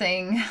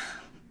something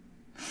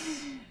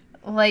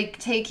like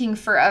taking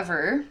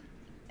forever.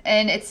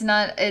 And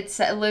it's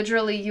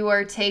literally you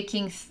are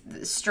taking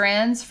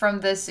strands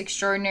from this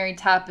extraordinary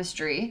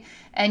tapestry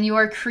and you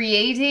are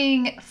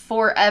creating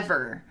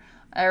forever,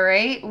 all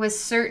right, with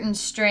certain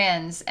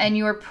strands. And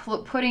you are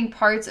putting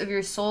parts of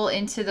your soul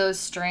into those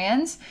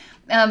strands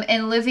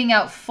and living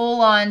out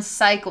full-on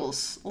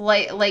cycles.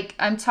 Like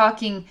I'm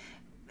talking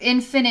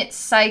infinite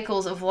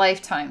cycles of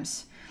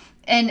lifetimes.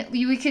 And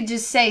we could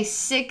just say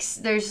 6,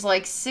 there's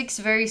like 6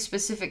 very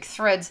specific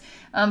threads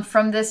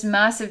from this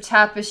massive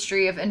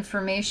tapestry of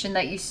information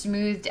that you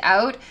smoothed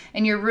out,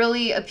 and you're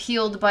really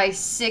appealed by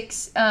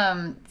 6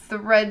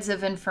 threads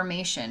of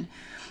information.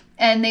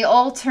 And they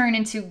all turn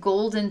into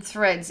golden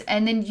threads.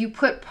 And then you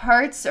put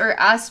parts or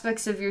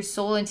aspects of your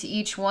soul into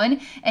each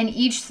one, and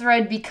each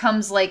thread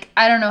becomes like,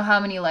 I don't know how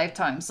many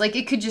lifetimes. Like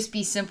it could just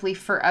be simply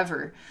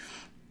forever.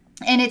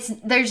 And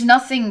there's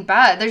nothing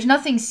bad. There's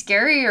nothing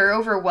scary or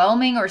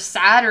overwhelming or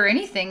sad or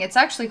anything. It's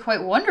actually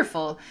quite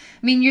wonderful.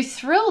 I mean, you're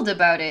thrilled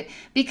about it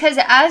because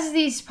as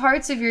these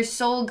parts of your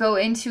soul go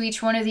into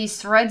each one of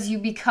these threads, you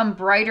become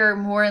brighter,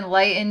 more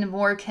enlightened,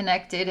 more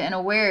connected and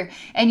aware.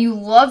 And you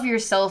love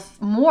yourself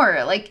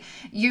more. Like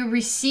you're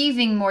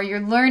receiving more,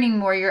 you're learning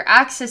more, you're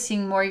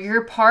accessing more,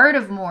 you're part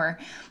of more.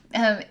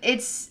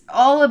 It's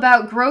all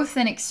about growth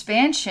and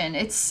expansion.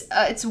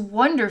 It's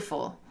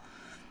wonderful.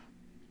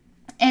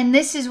 And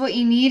this is what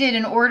you needed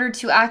in order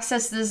to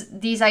access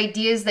these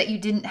ideas that you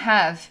didn't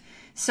have.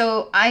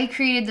 So I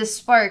created this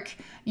spark.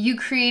 You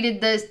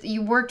created this.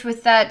 You worked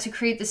with that to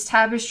create this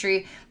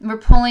tapestry. We're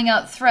pulling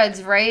out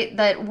threads, right,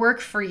 that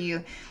work for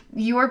you.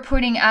 You're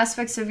putting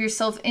aspects of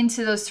yourself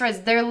into those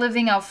threads. They're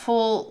living out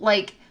full,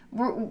 like,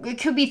 it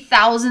could be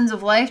thousands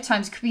of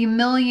lifetimes. It could be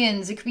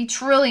millions. It could be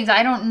trillions.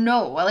 I don't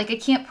know. Like, I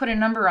can't put a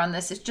number on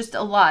this. It's just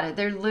a lot.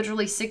 They're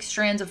literally 6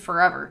 strands of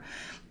forever.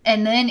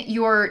 And then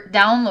you're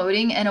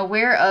downloading and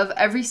aware of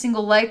every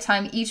single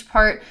lifetime, each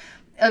part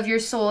of your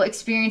soul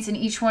experience in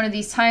each one of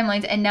these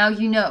timelines. And now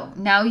you know.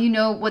 Now you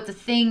know what the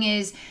thing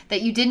is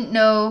that you didn't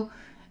know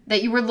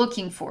that you were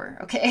looking for,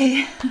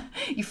 okay?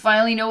 You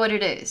finally know what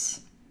it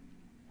is.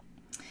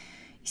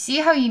 You see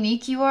how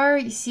unique you are?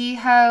 You see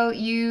how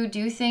you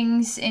do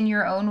things in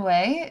your own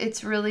way?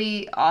 It's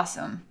really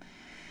awesome.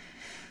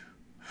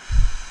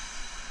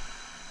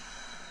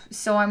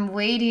 So I'm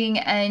waiting,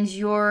 and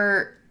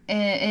you're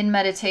in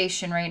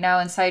meditation right now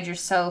inside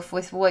yourself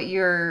with what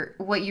you're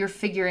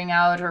figuring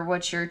out or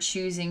what you're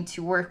choosing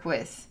to work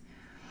with.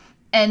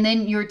 And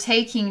then you're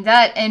taking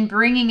that and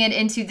bringing it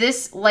into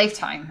this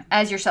lifetime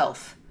as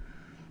yourself.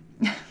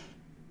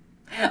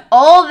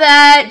 All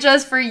that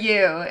just for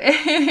you.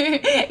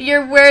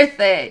 You're worth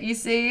it, you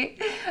see?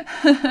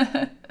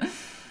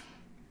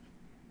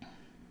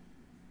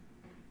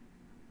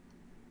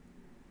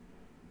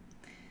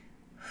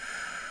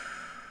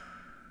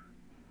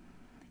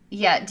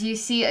 Yeah, do you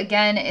see,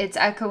 again, it's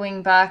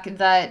echoing back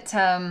that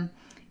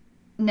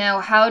now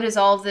how does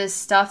all this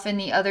stuff in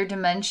the other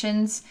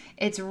dimensions,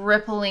 it's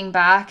rippling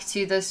back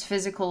to this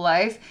physical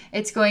life.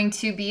 It's going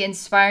to be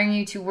inspiring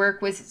you to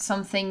work with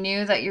something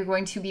new that you're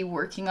going to be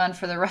working on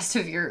for the rest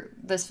of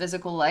this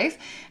physical life.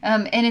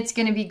 And it's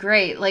going to be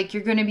great. Like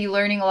you're going to be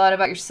learning a lot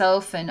about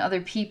yourself and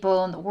other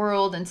people and the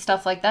world and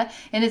stuff like that.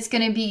 And it's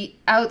going to be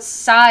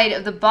outside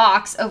of the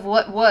box of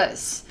what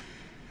was.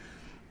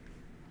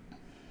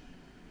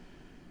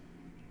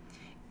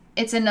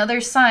 It's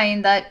another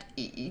sign that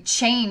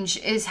change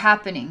is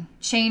happening.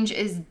 Change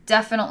is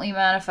definitely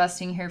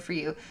manifesting here for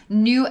you.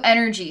 New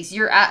energies.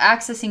 You're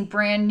accessing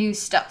brand new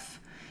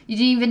stuff. You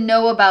didn't even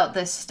know about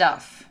this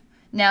stuff.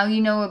 Now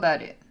you know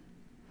about it.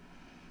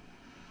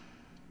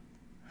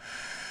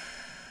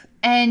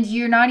 And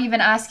you're not even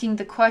asking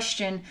the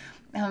question,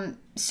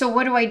 so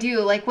what do I do?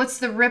 Like, what's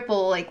the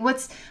ripple? Like,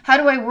 how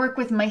do I work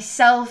with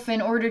myself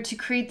in order to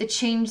create the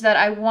change that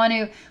I want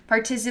to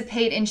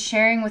participate in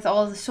sharing with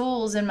all the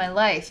souls in my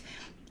life?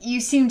 You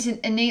seem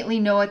to innately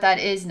know what that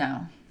is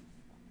now.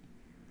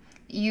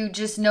 You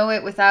just know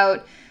it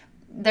without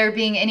there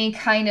being any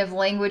kind of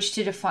language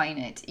to define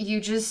it. You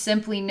just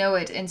simply know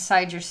it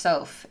inside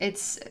yourself.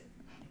 It's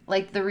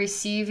like the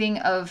receiving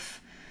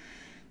of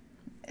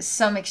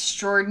some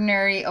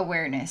extraordinary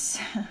awareness.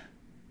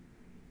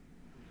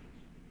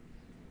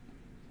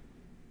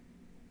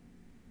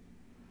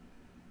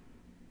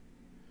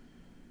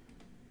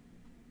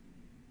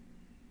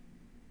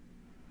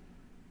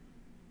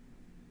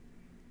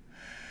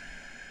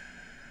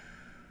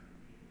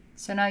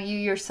 So now you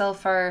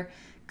yourself are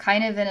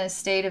kind of in a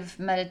state of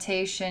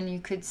meditation, you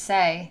could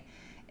say.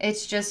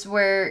 It's just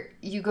where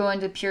you go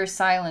into pure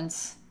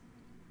silence.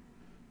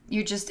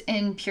 You're just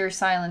in pure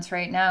silence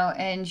right now,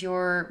 and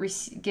you're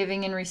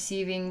giving and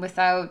receiving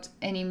without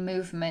any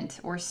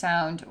movement or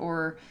sound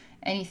or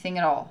anything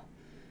at all.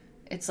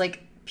 It's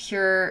like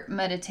pure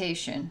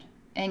meditation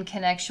and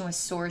connection with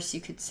Source, you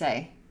could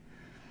say.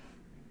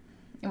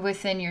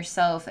 Within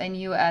yourself and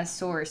you as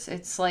Source.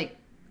 It's like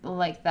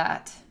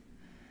that.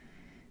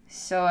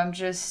 So I'm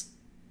just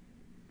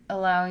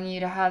allowing you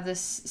to have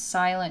this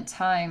silent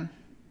time.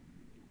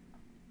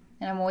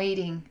 And I'm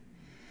waiting.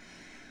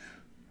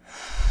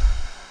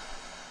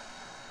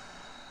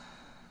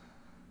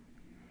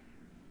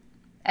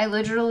 I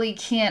literally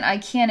can't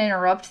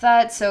interrupt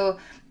that. So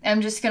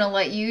I'm just going to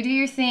let you do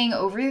your thing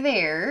over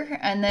there.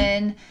 And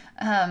then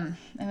I'm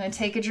going to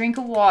take a drink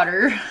of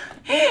water.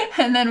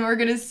 And then we're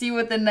going to see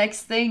what the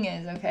next thing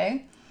is,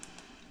 okay?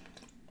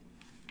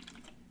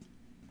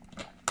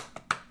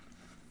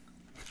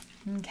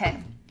 Okay.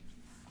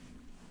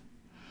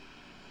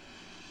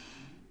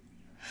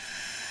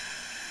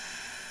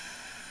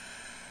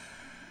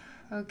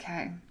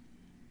 Okay.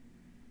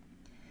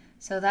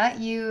 So that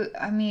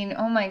I mean,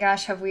 oh my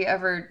gosh, have we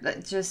ever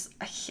just,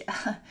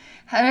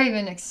 how do I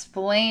even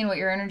explain what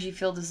your energy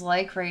field is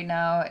like right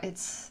now?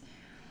 It's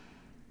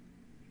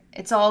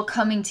all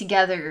coming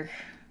together.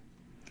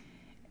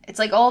 It's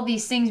like all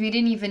these things we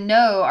didn't even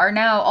know are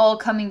now all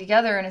coming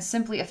together, and it's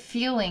simply a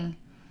feeling.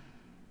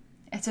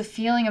 It's a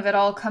feeling of it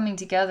all coming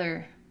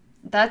together.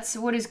 That's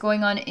what is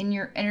going on in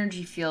your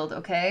energy field,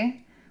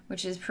 okay?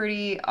 Which is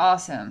pretty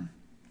awesome.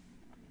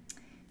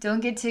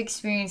 Don't get to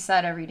experience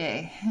that every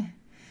day.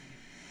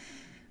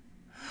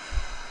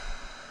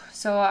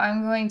 So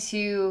I'm going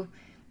to,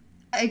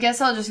 I guess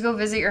I'll just go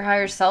visit your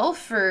higher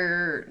self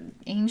or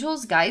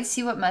angels, guides,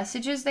 see what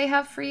messages they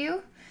have for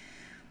you.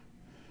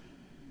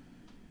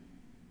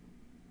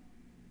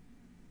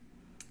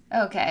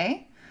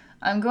 Okay.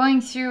 I'm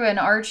going through an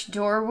arched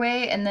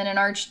doorway, and then an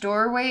arched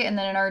doorway, and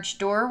then an arched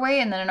doorway,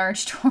 and then an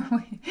arched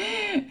doorway.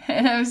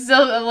 And I'm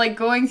still like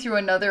going through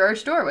another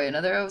arched doorway.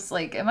 I was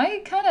like, am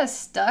I kind of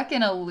stuck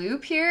in a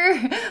loop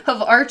here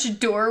of arched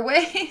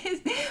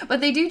doorways? But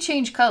they do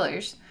change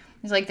colors.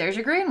 It's like, there's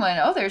a green one.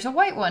 Oh, there's a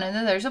white one. And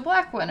then there's a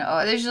black one.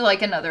 Oh, there's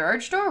like another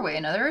arched doorway,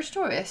 another arched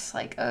doorway. It's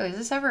like, oh, does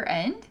this ever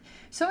end?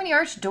 So many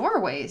arched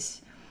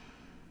doorways.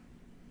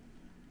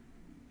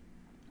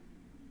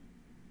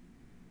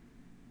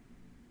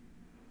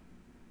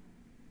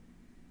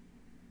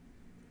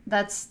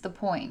 That's the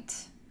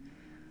point.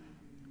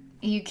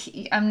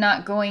 I'm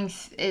not going,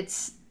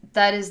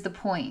 that is the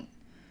point.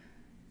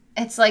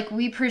 It's like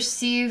we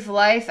perceive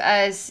life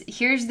as,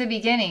 here's the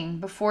beginning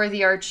before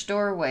the arched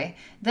doorway.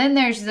 Then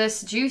there's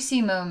this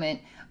juicy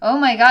moment. Oh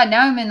my God,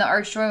 now I'm in the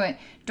arched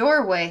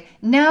doorway.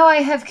 Now I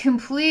have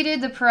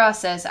completed the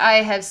process.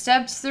 I have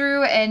stepped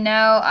through and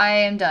now I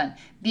am done.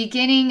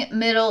 Beginning,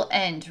 middle,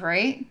 end,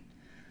 right?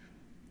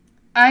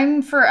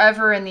 I'm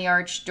forever in the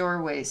arched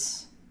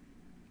doorways.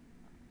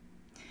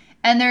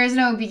 And there is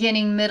no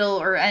beginning, middle,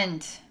 or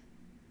end.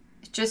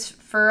 It's just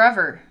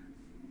forever.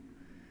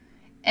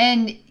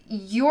 And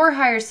your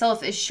higher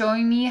self is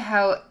showing me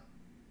how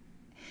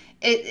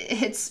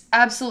it's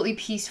absolutely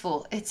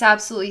peaceful. It's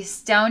absolutely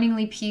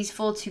astoundingly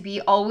peaceful to be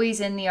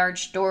always in the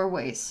arched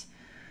doorways.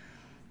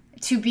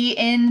 To be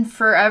in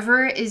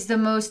forever is the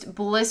most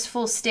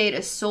blissful state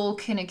a soul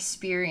can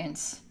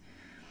experience.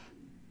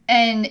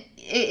 And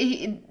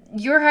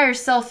your higher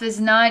self is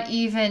not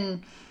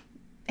even,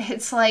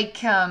 it's like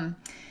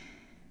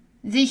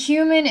the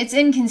human, it's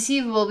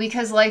inconceivable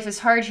because life is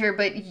hard here,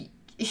 but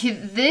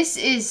this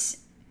is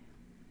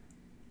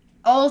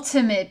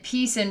ultimate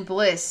peace and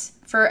bliss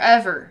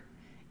forever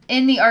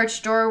in the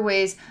arched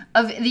doorways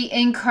of the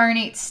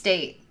incarnate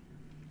state.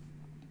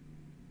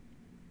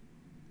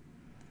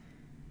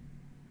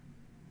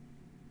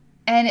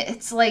 And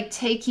it's like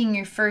taking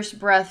your first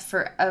breath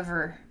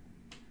forever.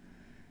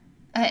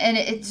 And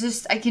it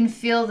just, I can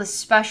feel the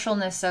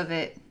specialness of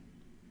it.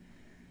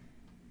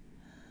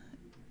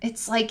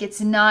 It's like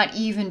it's not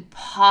even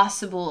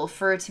possible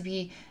for it to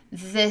be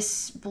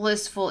this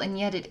blissful, and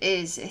yet it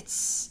is.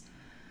 It's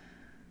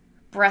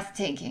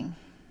breathtaking.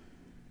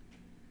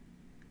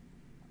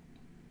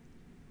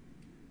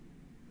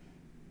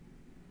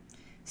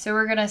 So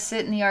we're going to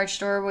sit in the arched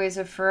doorways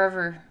of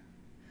forever.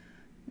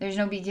 There's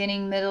no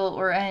beginning, middle,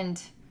 or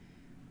end.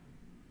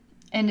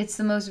 And it's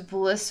the most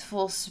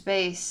blissful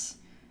space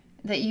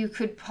that you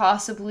could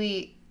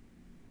possibly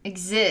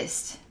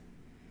exist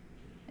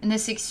in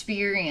this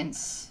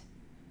experience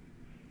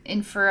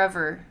in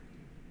forever.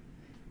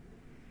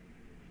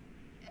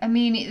 I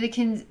mean,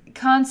 the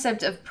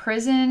concept of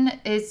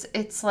prison is,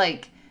 it's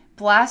like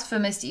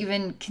blasphemous to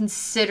even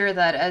consider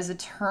that as a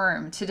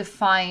term to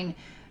define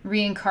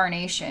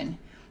reincarnation.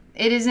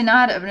 It is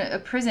not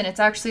a prison. It's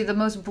actually the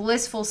most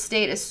blissful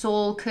state a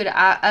soul could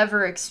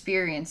ever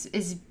experience,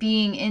 is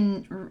being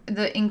in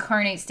the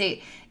incarnate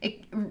state.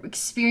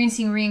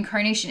 Experiencing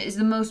reincarnation is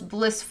the most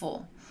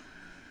blissful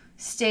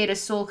state a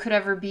soul could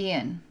ever be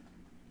in.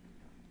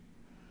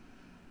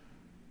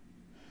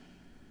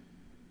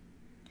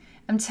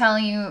 I'm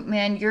telling you,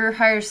 man, your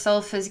higher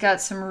self has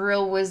got some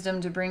real wisdom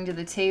to bring to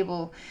the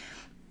table.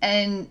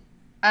 And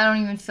I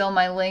don't even feel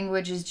my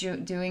language is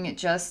doing it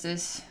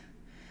justice.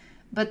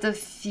 But the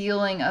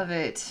feeling of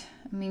it,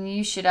 I mean,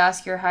 you should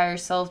ask your higher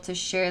self to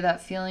share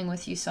that feeling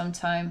with you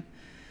sometime.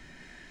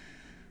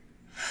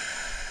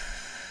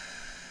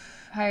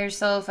 Higher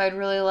self, I'd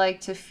really like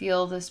to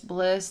feel this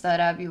bliss that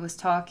Abby was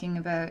talking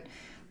about.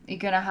 You're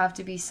going to have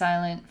to be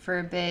silent for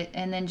a bit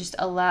and then just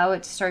allow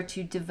it to start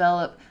to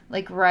develop,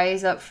 like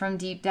rise up from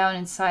deep down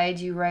inside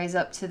you, rise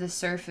up to the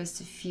surface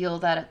to feel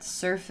that at the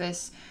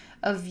surface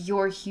of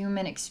your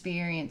human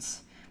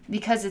experience.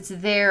 Because it's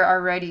there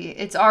already.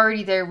 It's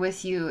already there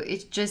with you.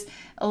 It's just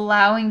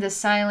allowing the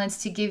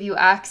silence to give you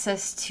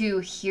access to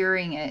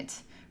hearing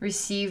it,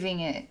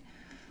 receiving it.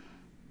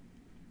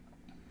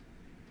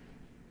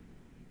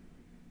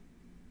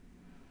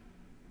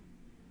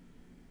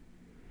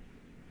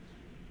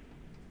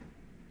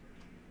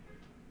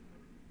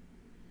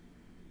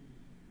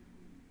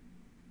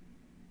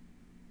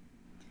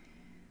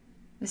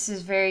 This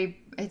is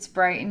very It's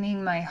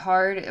brightening my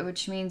heart,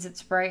 which means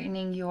it's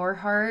brightening your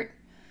heart.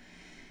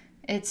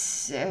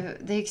 It's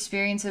the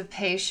experience of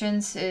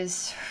patience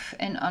is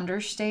an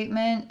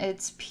understatement.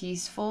 It's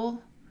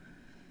peaceful.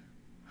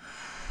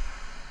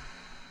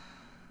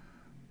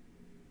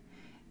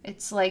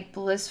 It's like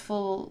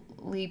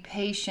blissfully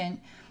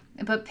patient,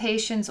 but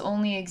patience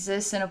only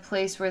exists in a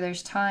place where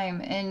there's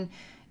time, and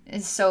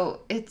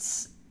so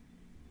it's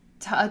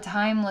a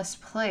timeless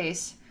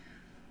place.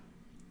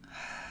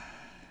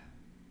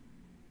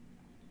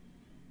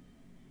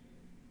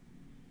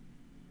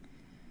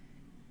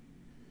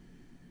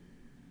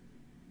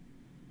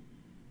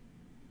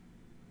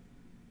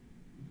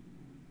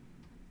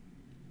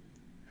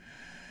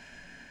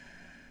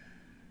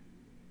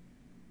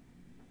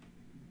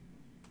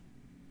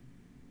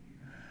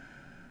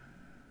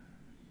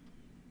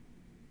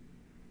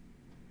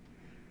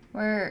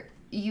 Where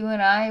you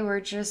and I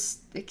were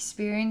just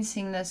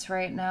experiencing this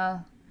right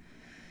now.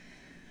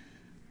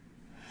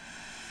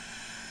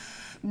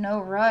 No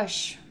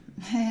rush.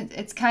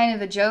 It's kind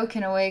of a joke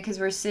in a way because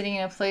we're sitting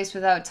in a place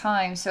without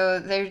time.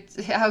 So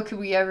how could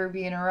we ever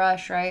be in a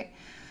rush, right?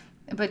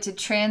 But to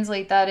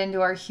translate that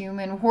into our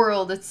human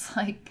world, it's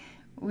like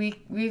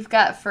we've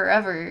got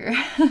forever.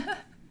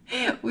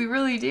 We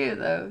really do,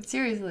 though.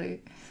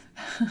 Seriously.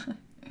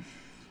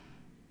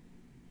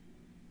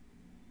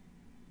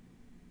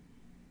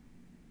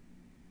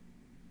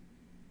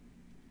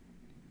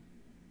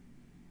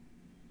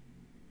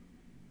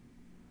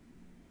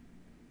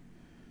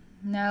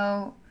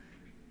 Now,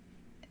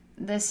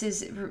 this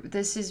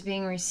is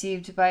being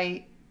received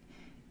by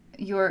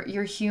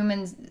your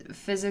human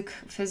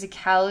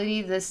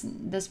physicality.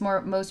 This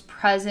most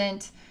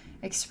present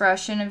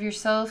expression of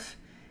yourself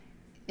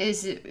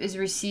is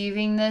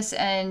receiving this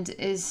and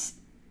is,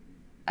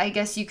 I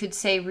guess you could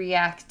say,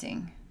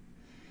 reacting,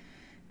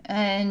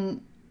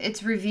 and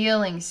it's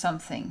revealing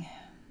something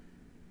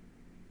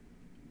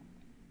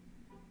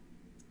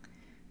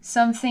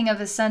of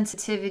a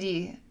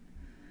sensitivity.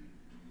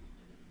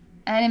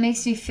 And it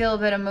makes me feel a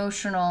bit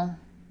emotional,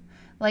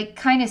 like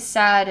kind of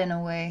sad in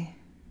a way.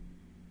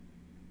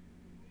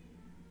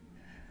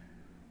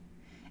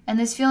 And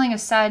this feeling of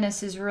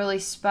sadness is really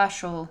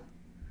special.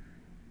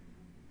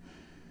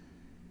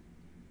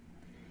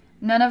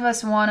 None of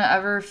us want to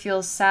ever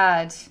feel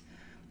sad,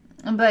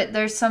 but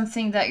there's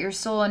something that your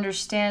soul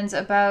understands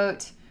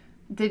about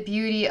the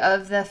beauty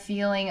of the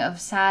feeling of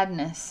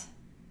sadness.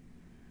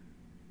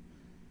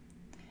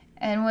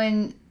 And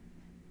when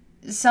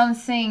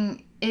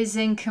something is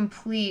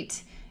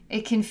incomplete,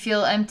 it can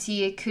feel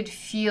empty, it could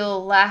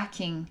feel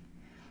lacking,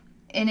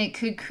 and it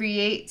could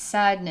create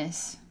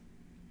sadness.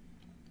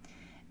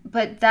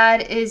 But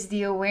that is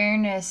the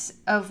awareness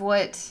of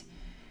what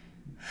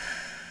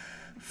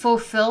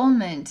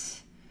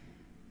fulfillment.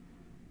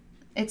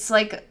 It's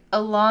like a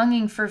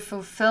longing for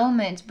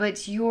fulfillment,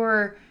 but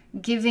you're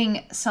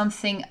giving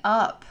something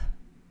up.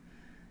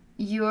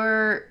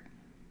 You're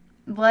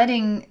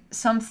letting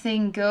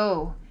something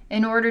go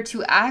in order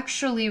to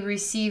actually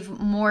receive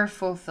more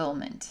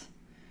fulfillment.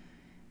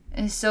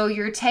 And so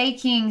you're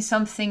taking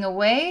something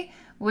away,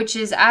 which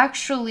is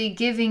actually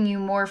giving you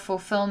more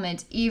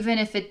fulfillment, even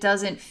if it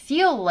doesn't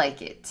feel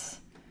like it.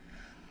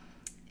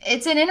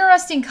 It's an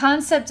interesting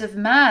concept of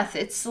math.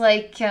 It's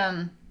like,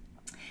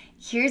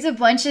 here's a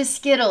bunch of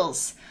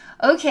Skittles.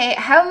 Okay,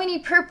 how many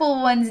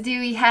purple ones do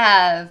we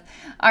have?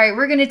 All right,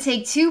 we're going to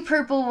take 2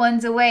 purple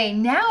ones away.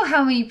 Now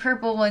how many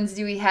purple ones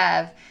do we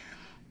have?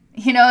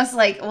 You know, it's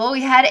like, well,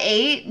 we had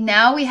 8,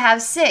 now we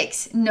have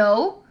 6.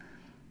 No,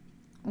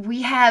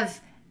 we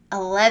have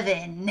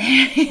 11.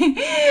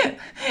 And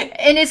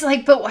it's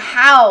like, but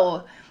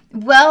how?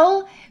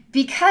 Well,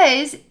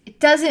 because it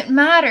doesn't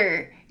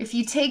matter. If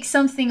you take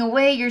something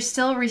away, you're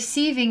still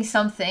receiving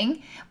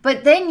something,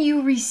 but then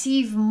you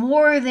receive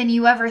more than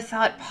you ever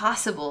thought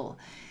possible.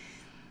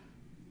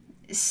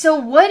 So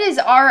what is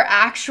our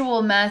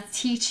actual math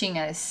teaching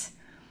us?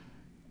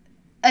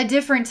 A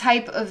different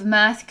type of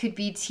math could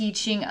be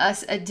teaching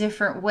us a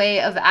different way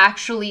of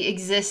actually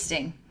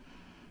existing.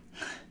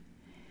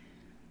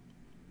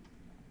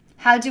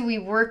 How do we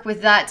work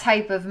with that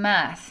type of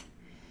math?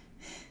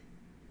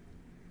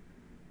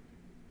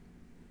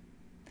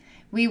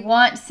 We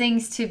want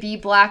things to be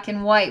black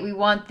and white. We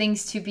want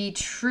things to be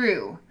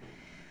true.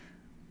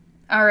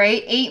 All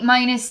right, 8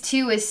 minus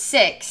 2 is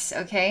 6,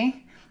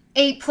 okay?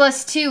 8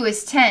 plus 2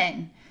 is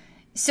 10.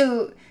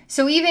 So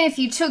even if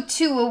you took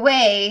 2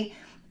 away,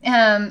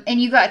 and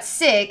you got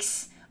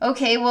 6,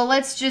 okay, well,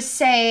 let's just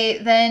say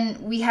then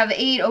we have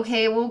 8,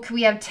 okay, well, could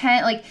we have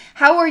 10? Like,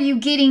 how are you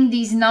getting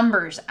these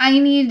numbers? I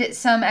need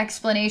some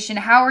explanation.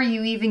 How are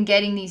you even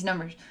getting these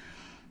numbers?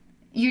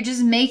 You're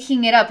just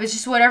making it up. It's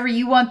just whatever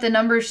you want the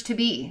numbers to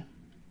be.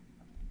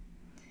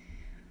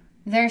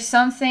 There's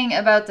something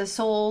about the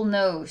soul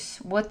knows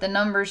what the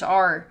numbers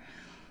are.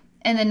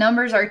 And the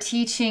numbers are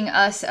teaching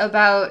us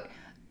about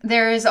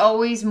there is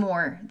always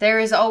more. There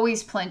is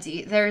always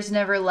plenty. There is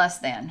never less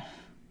than.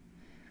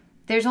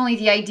 There's only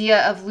the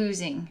idea of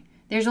losing.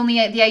 There's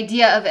only the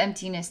idea of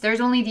emptiness.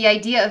 There's only the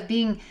idea of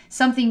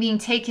something being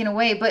taken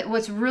away. But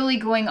what's really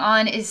going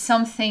on is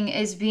something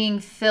is being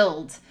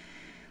filled.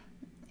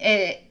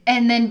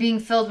 And then being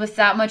filled with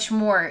that much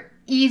more.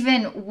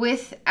 Even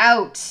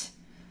without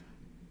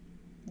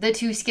the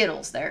 2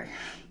 Skittles there.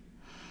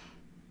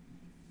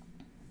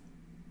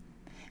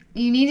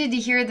 You needed to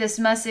hear this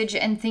message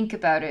and think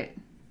about it.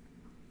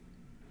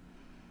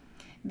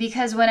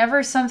 Because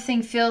whenever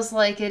something feels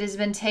like it has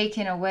been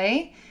taken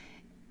away,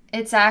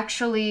 it's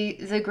actually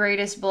the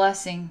greatest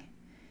blessing.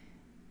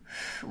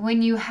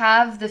 When you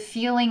have the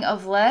feeling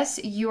of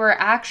less, you are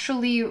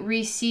actually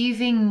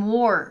receiving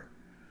more.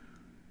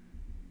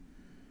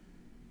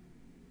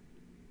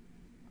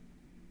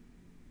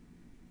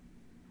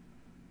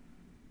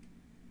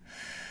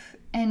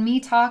 And me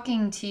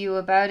talking to you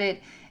about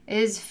it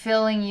is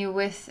filling you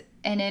with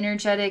an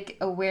energetic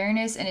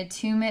awareness and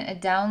attunement, a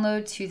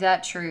download to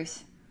that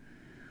truth.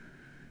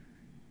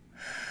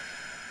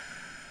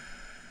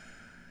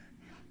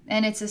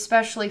 And it's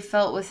especially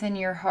felt within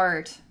your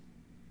heart.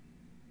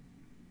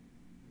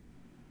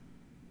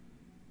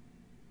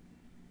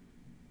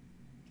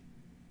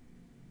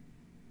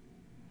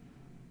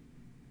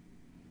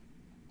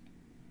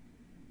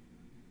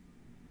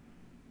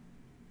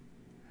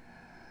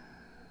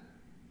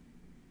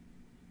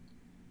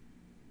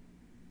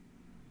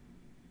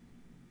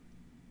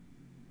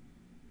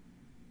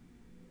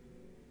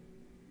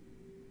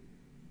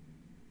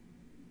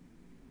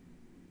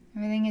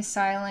 Everything is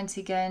silent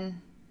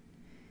again.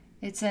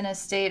 It's in a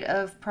state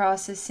of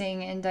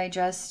processing and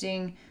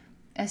digesting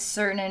a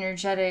certain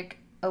energetic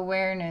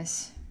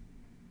awareness.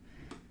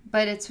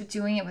 But it's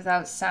doing it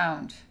without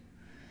sound.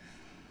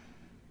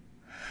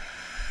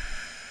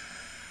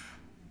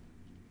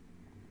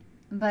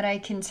 But I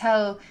can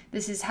tell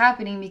this is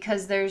happening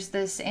because there's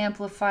this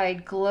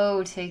amplified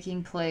glow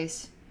taking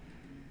place.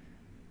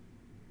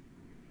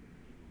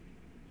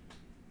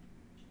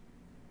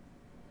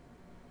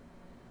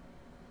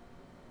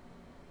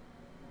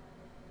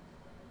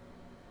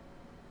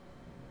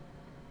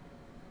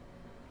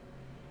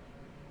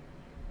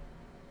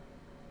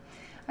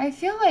 I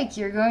feel like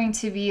you're going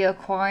to be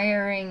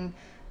acquiring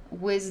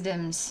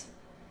wisdoms,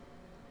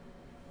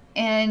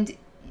 and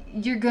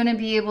you're going to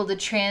be able to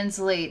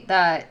translate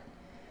that.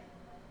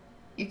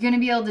 You're going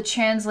to be able to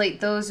translate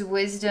those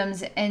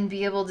wisdoms and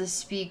be able to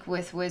speak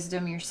with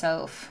wisdom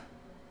yourself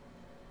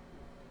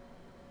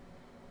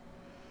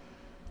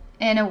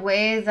in a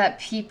way that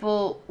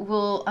people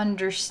will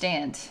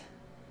understand.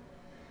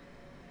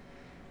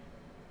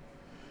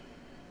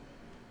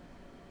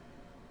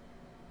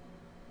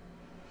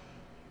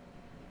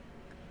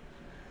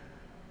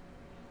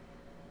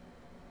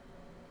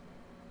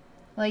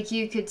 Like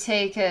you could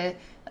take a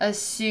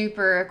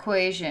super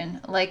equation,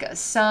 like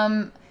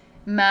some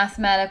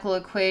mathematical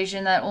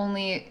equation that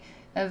only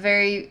a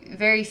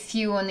very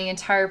few on the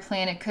entire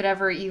planet could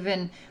ever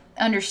even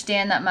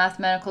understand that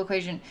mathematical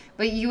equation.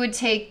 But you would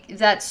take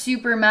that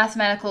super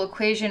mathematical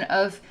equation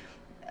of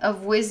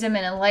wisdom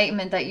and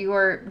enlightenment that you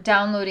are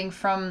downloading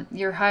from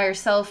your higher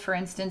self, for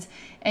instance,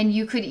 and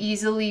you could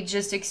easily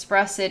just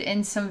express it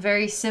in some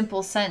very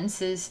simple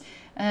sentences,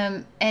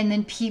 and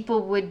then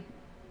people would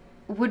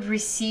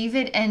receive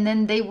it, and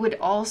then they would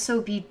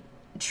also be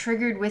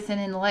triggered with an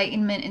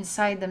enlightenment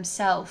inside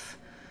themselves.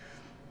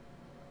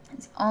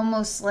 It's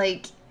almost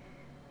like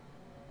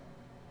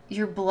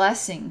you're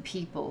blessing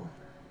people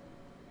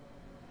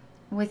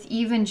with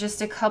even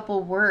just a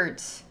couple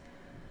words.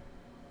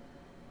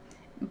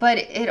 But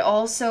it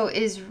also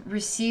is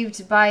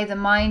received by the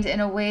mind in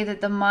a way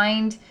that the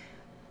mind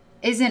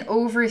isn't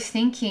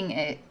overthinking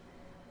it,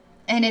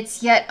 and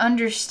it's yet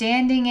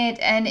understanding it,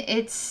 and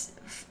it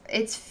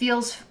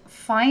feels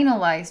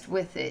finalized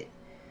with it.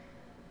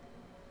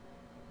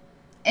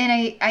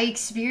 And I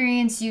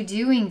experience you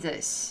doing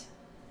this.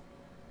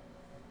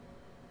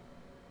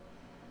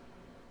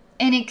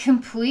 And it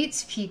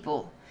completes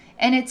people.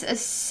 And it's a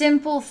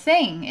simple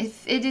thing.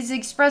 It is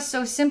expressed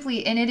so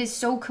simply, and it is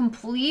so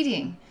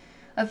completing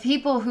of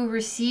people who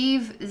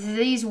receive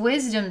these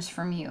wisdoms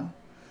from you.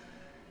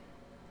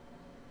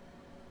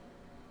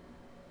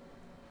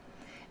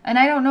 And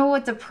I don't know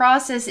what the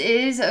process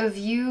is of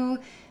you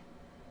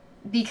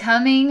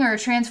becoming or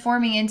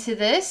transforming into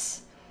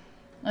this,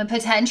 a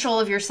potential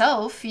of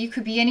yourself. You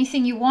could be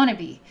anything you want to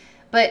be,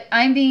 but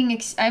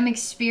I'm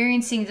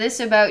experiencing this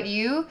about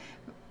you,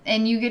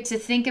 and you get to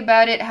think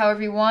about it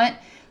however you want.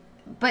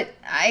 But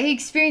I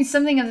experienced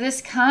something of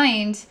this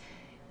kind.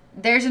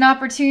 There's an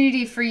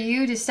opportunity for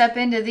you to step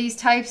into these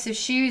types of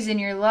shoes in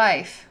your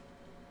life,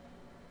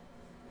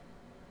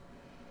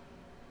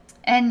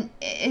 and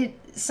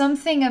it's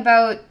something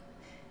about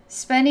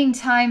spending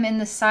time in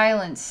the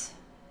silence.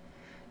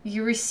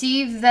 You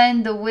receive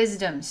then the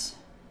wisdoms,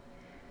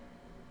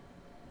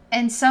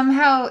 and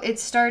somehow it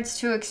starts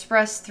to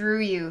express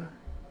through you,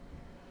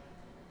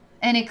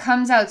 and it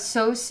comes out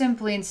so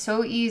simply and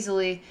so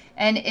easily,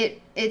 and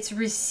it's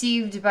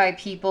received by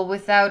people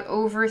without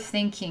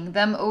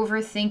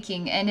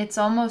overthinking, and it's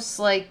almost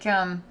like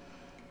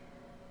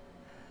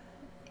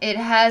it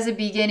has a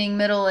beginning,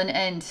 middle, and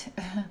end.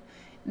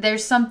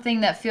 there's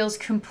something that feels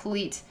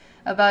complete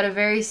about a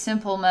very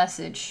simple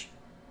message.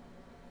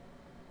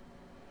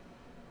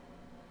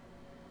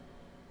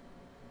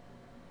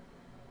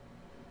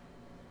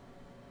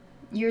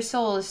 Your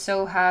soul is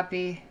so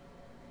happy.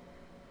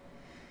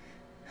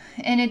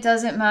 And it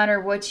doesn't matter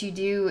what you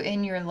do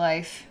in your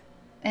life.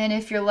 And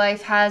if your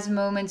life has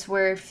moments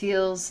where it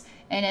feels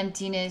an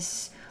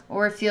emptiness,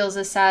 or it feels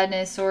a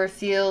sadness, or it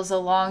feels a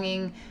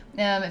longing,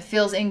 it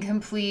feels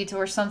incomplete,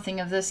 or something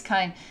of this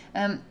kind,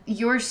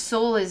 your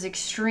soul is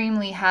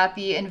extremely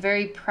happy and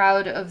very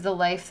proud of the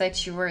life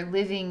that you are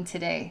living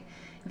today.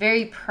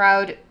 Very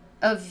proud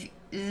of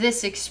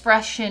this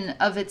expression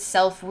of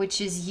itself,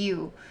 which is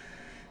you.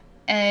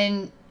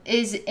 And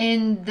is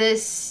in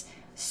this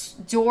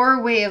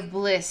doorway of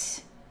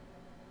bliss,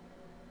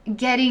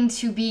 getting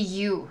to be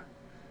you.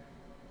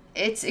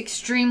 It's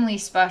extremely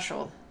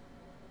special.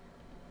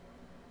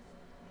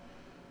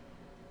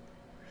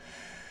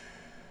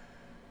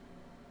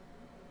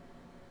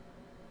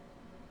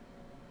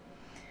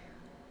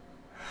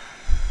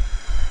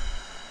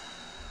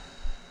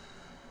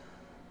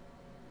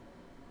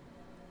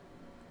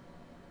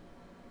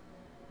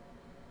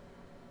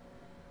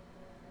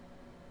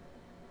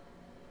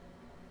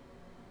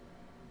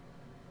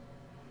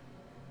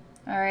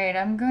 All right,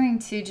 I'm going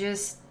to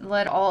just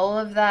let all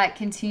of that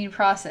continue to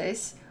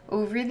process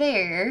over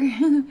there.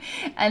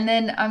 And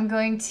then I'm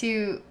going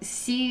to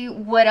see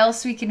what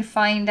else we can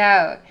find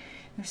out.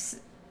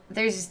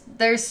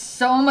 There's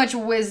so much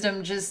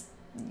wisdom. Just,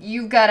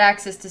 you've got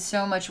access to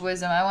so much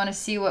wisdom. I want to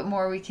see what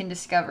more we can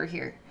discover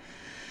here.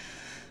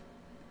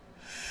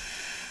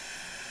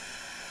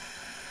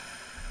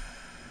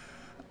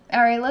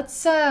 All right,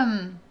 let's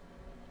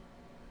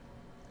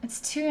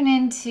tune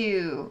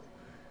into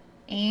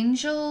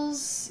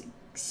angels,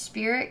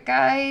 spirit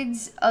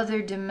guides, other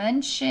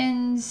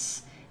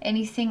dimensions,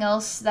 anything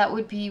else that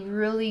would be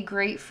really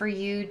great for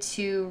you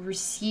to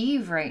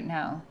receive right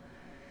now.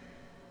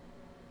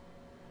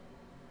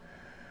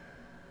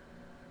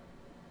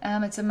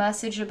 It's a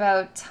message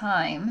about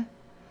time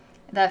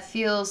that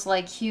feels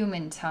like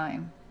human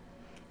time.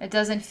 It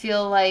doesn't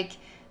feel like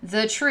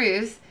the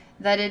truth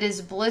that it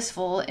is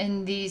blissful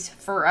in these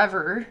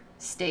forever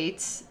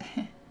states.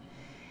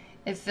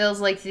 It feels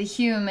like the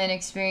human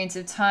experience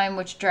of time,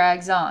 which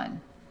drags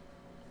on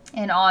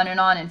and on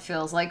and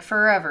feels like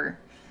forever.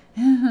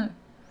 And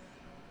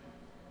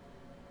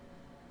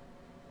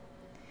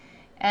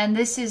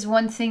this is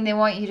one thing they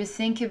want you to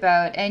think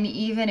about and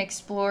even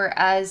explore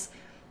as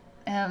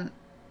a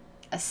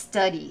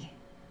study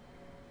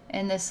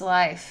in this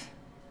life.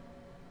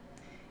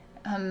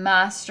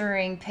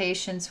 Mastering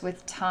patience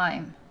with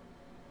time.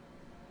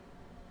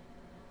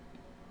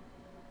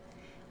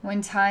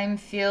 When time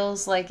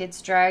feels like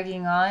it's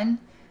dragging on,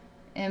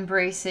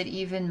 embrace it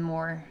even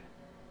more.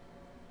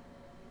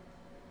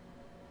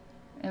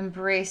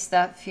 Embrace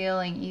that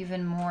feeling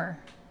even more.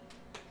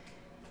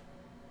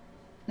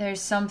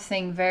 There's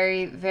something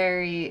very,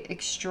 very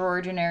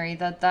extraordinary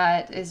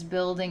that is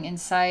building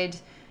inside.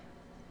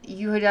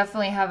 You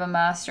definitely have a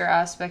master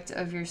aspect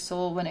of your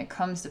soul when it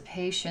comes to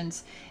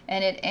patience,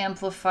 and it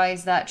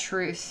amplifies that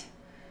truth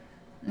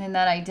and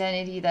that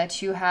identity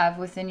that you have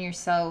within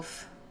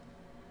yourself.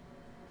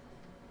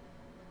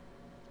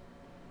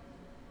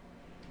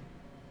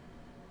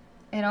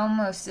 It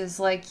almost is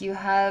like you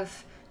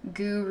have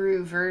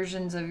guru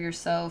versions of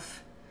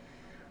yourself,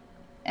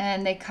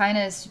 and they kind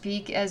of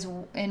speak as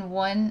in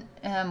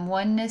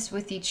oneness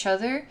with each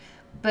other,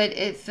 but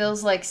it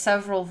feels like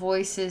several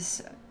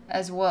voices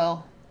as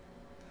well.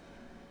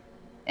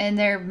 And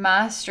they're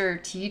master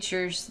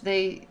teachers.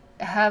 They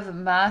have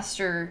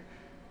master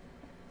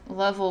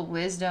level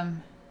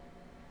wisdom,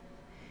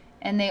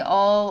 and they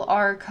all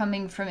are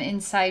coming from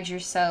inside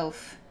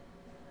yourself.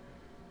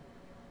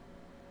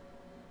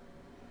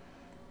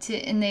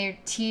 And they're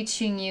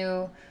teaching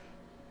you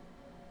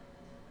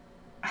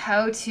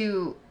how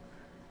to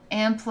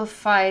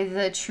amplify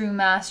the true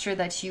master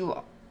that you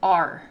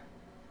are.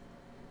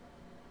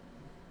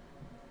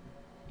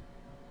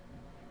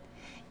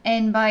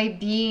 And by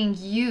being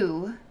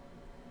you,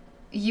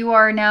 you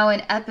are now an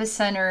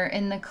epicenter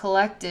in the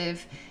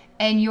collective,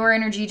 and your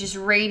energy just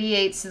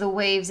radiates the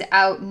waves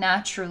out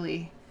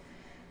naturally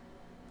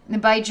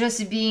by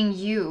just being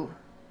you.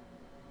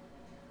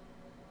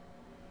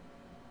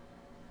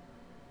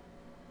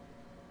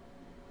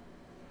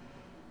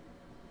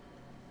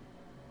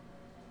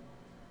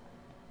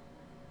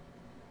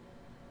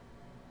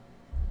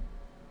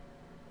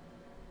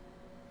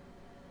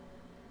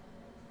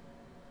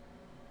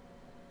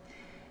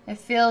 It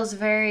feels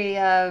very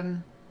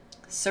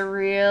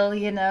surreal,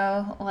 you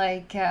know,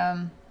 like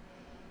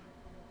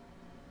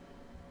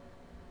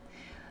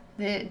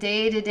the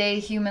day-to-day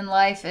human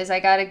life is I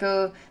gotta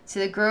go to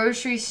the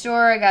grocery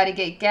store, I gotta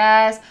get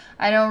gas,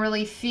 I don't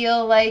really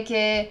feel like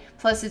it,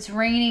 plus it's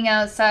raining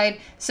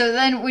outside. So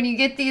then when you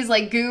get these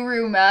like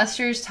guru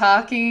masters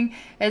talking,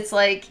 it's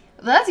like,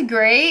 that's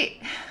great,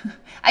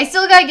 I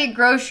still gotta get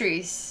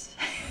groceries.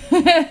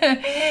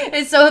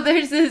 And so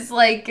there's this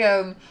like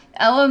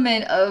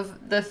element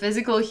of the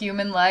physical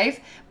human life,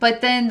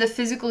 but then the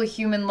physical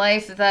human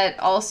life that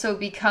also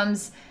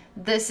becomes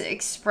this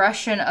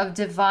expression of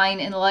divine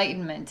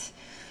enlightenment.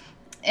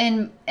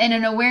 And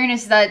an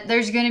awareness that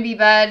there's going to be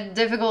bad,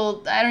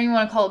 difficult, I don't even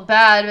want to call it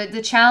bad, but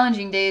the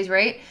challenging days,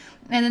 right?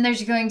 And then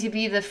there's going to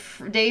be the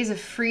days of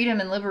freedom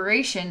and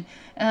liberation.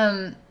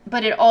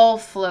 But it all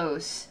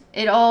flows.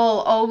 It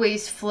all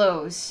always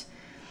flows.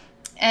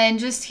 And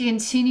just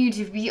continue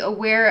to be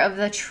aware of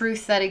the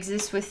truth that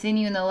exists within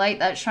you and the light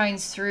that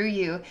shines through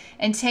you.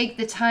 And take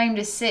the time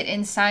to sit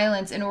in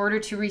silence in order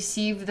to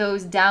receive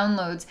those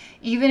downloads.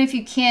 Even if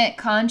you can't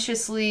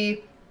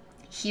consciously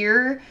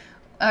hear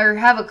or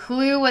have a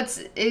clue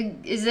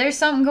is there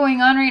something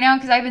going on right now?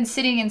 Because I've been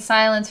sitting in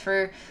silence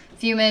for a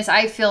few minutes.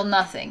 I feel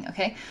nothing,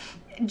 okay?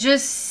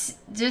 Just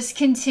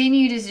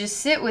continue to just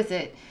sit with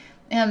it.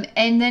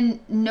 And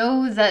then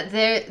know that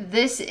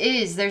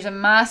there's a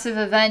massive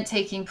event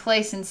taking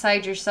place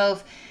inside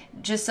yourself.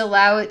 Just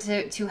allow it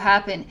to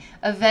happen.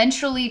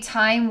 Eventually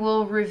time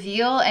will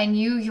reveal and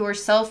you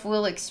yourself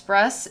will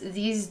express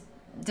these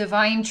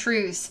divine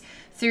truths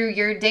through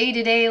your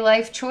day-to-day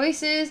life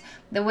choices,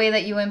 the way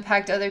that you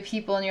impact other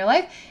people in your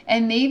life,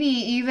 and maybe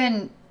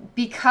even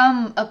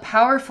become a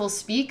powerful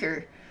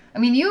speaker. I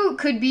mean, you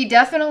could be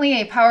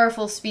definitely a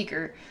powerful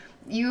speaker.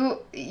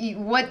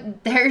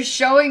 What they're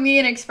showing me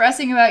and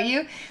expressing about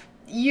you,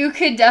 you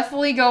could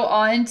definitely go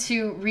on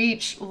to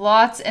reach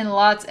lots and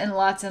lots and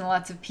lots and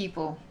lots of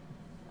people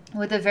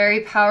with a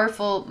very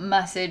powerful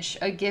message,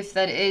 a gift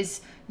that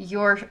is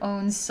your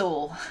own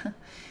soul.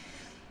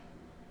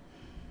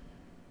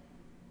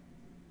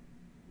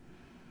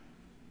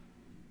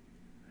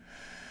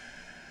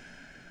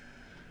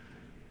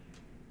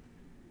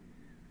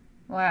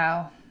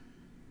 Wow.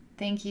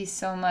 Thank you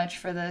so much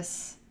for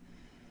this.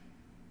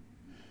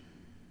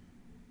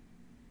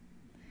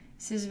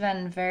 This has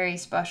been very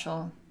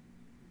special.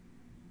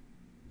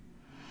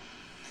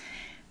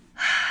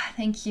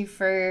 Thank you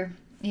for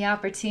the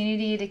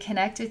opportunity to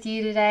connect with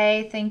you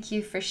today. Thank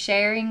you for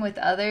sharing with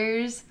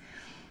others.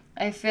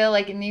 I feel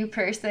like a new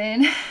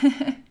person.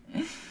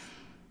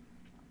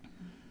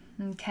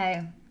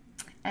 Okay.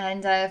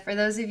 And for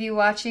those of you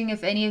watching,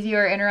 if any of you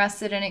are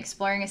interested in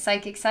exploring a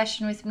psychic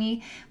session with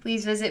me,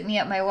 please visit me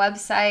at my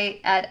website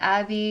at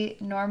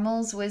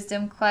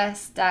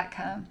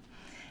abbynormalswisdomquest.com.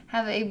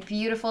 Have a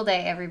beautiful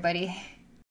day, everybody.